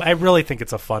bomb. I really think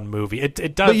it's a fun movie. It but you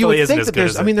definitely would isn't think as that good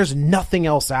there's. as I mean, there's nothing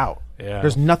else out. Yeah.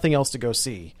 There's nothing else to go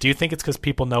see. Do you think it's because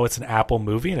people know it's an Apple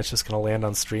movie and it's just going to land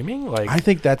on streaming? Like, I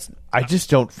think that's I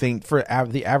just don't think for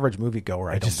the average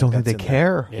moviegoer. I just don't think they that's in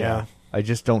care. there. Yeah. I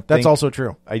just don't That's think, also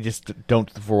true. I just don't,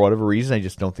 for whatever reason, I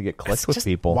just don't think it clicked with Just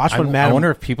people. watch when I Madam.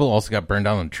 wonder if people also got burned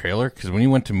out on the trailer because when you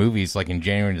went to movies like in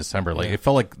January and December, like it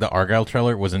felt like the Argyle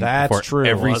trailer was in That's for true.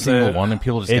 every Was single it? one, and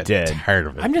people just It got did. tired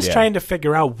of it. I'm just Yeah. trying to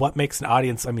figure out what makes an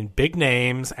audience. I mean, big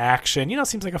names, action.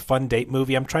 Seems like a fun date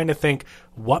movie. I'm trying to think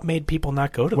what made people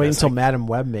not go to Wait this. until Madam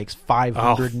Web makes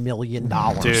 $500 million.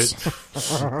 Dude,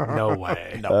 no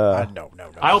way. no.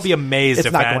 I'll be amazed It's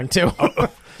if not that, going to.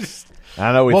 I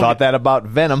don't know. We Well, thought that about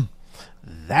Venom.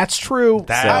 That's true.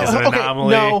 That is an Okay,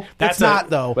 anomaly. No, That's it's not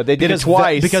though. But they did it Because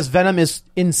twice. because Venom is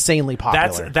insanely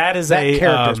popular. That is that a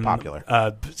character is popular.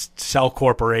 Shell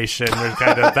corporation. Or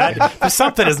kind of that.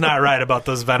 Something is not right about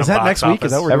those Venom. Is that box next week? Is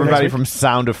office. that where Everybody next from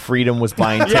Sound of Freedom was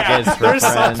buying Yeah, tickets for there's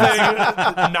friends.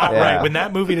 something not Yeah. right. When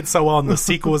that movie did so well and the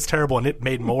sequel was terrible and it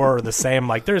made more or the same,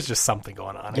 like there's just something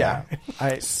going on. Yeah.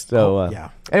 So, yeah.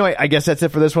 Anyway, I guess that's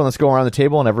it for this one. Let's go around the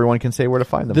table and everyone can say where to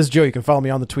find them. This is Joe. You can follow me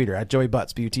on the Twitter at Joey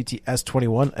Butts,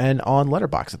 BUTTS21, and on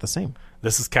Letterboxd at the same.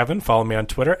 This is Kevin. Follow me on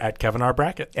Twitter at Kevin R.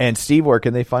 Brackett. And Steve, where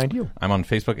can they find you? I'm on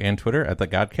Facebook and Twitter at the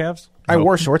Godcavs. I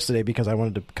wore shorts today because I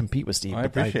wanted to compete with Steve. I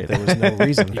but appreciate there was no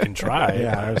reason. You can try.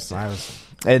 Yeah, I was.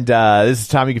 And this is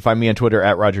Tom. You can find me on Twitter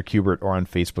at Roger Kubert or on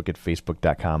Facebook at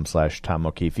facebook.com/Tom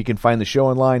O'Keefe. You can find the show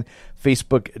online,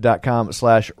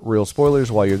 facebook.com/Real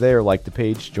Spoilers. While you're there, like the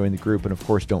page, join the group, and of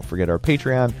course, don't forget our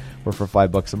Patreon, where for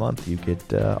 $5 a month, you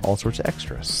get all sorts of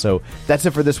extras. So that's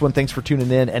it for this one. Thanks for tuning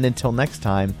in. And until next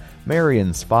time,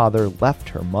 Marion's father left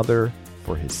her mother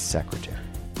for his secretary.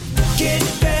 Get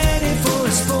ready for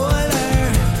a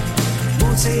spoiler.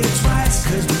 Won't say it twice,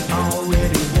 cause we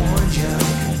already warned you.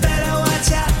 Better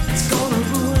watch out, it's gonna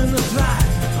ruin the plot.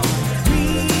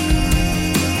 Real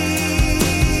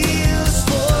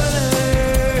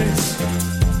spoilers.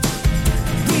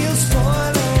 Real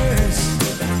spoilers.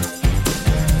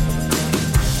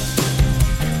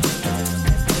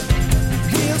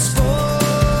 Real spoilers.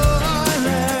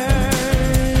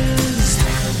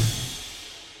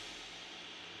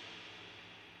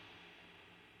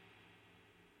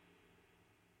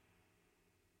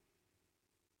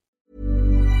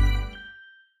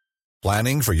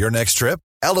 Planning for your next trip?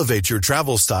 Elevate your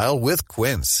travel style with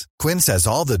Quince. Quince has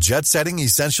all the jet-setting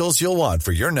essentials you'll want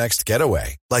for your next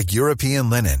getaway, like European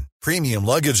linen, premium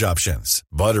luggage options,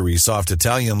 buttery soft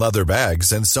Italian leather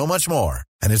bags, and so much more.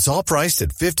 And it's all priced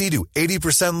at 50 to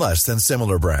 80% less than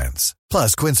similar brands.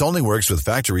 Plus, Quince only works with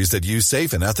factories that use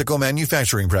safe and ethical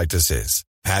manufacturing practices.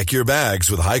 Pack your bags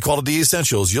with high-quality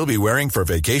essentials you'll be wearing for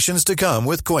vacations to come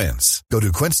with Quince. Go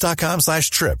to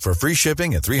quince.com/trip for free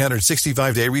shipping and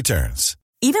 365-day returns.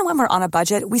 Even when we're on a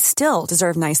budget, we still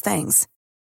deserve nice things.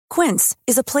 Quince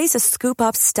is a place to scoop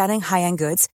up stunning high-end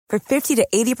goods for 50 to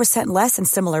 80% less than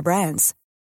similar brands.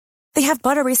 They have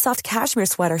buttery soft cashmere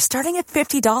sweaters starting at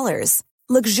 $50,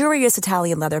 luxurious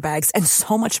Italian leather bags, and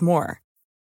so much more.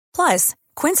 Plus,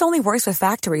 Quince only works with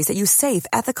factories that use safe,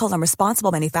 ethical, and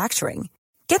responsible manufacturing.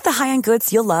 Get the high-end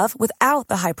goods you'll love without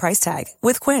the high price tag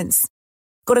with Quince.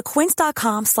 Go to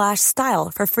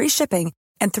quince.com/style for free shipping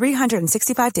and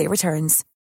 365-day returns.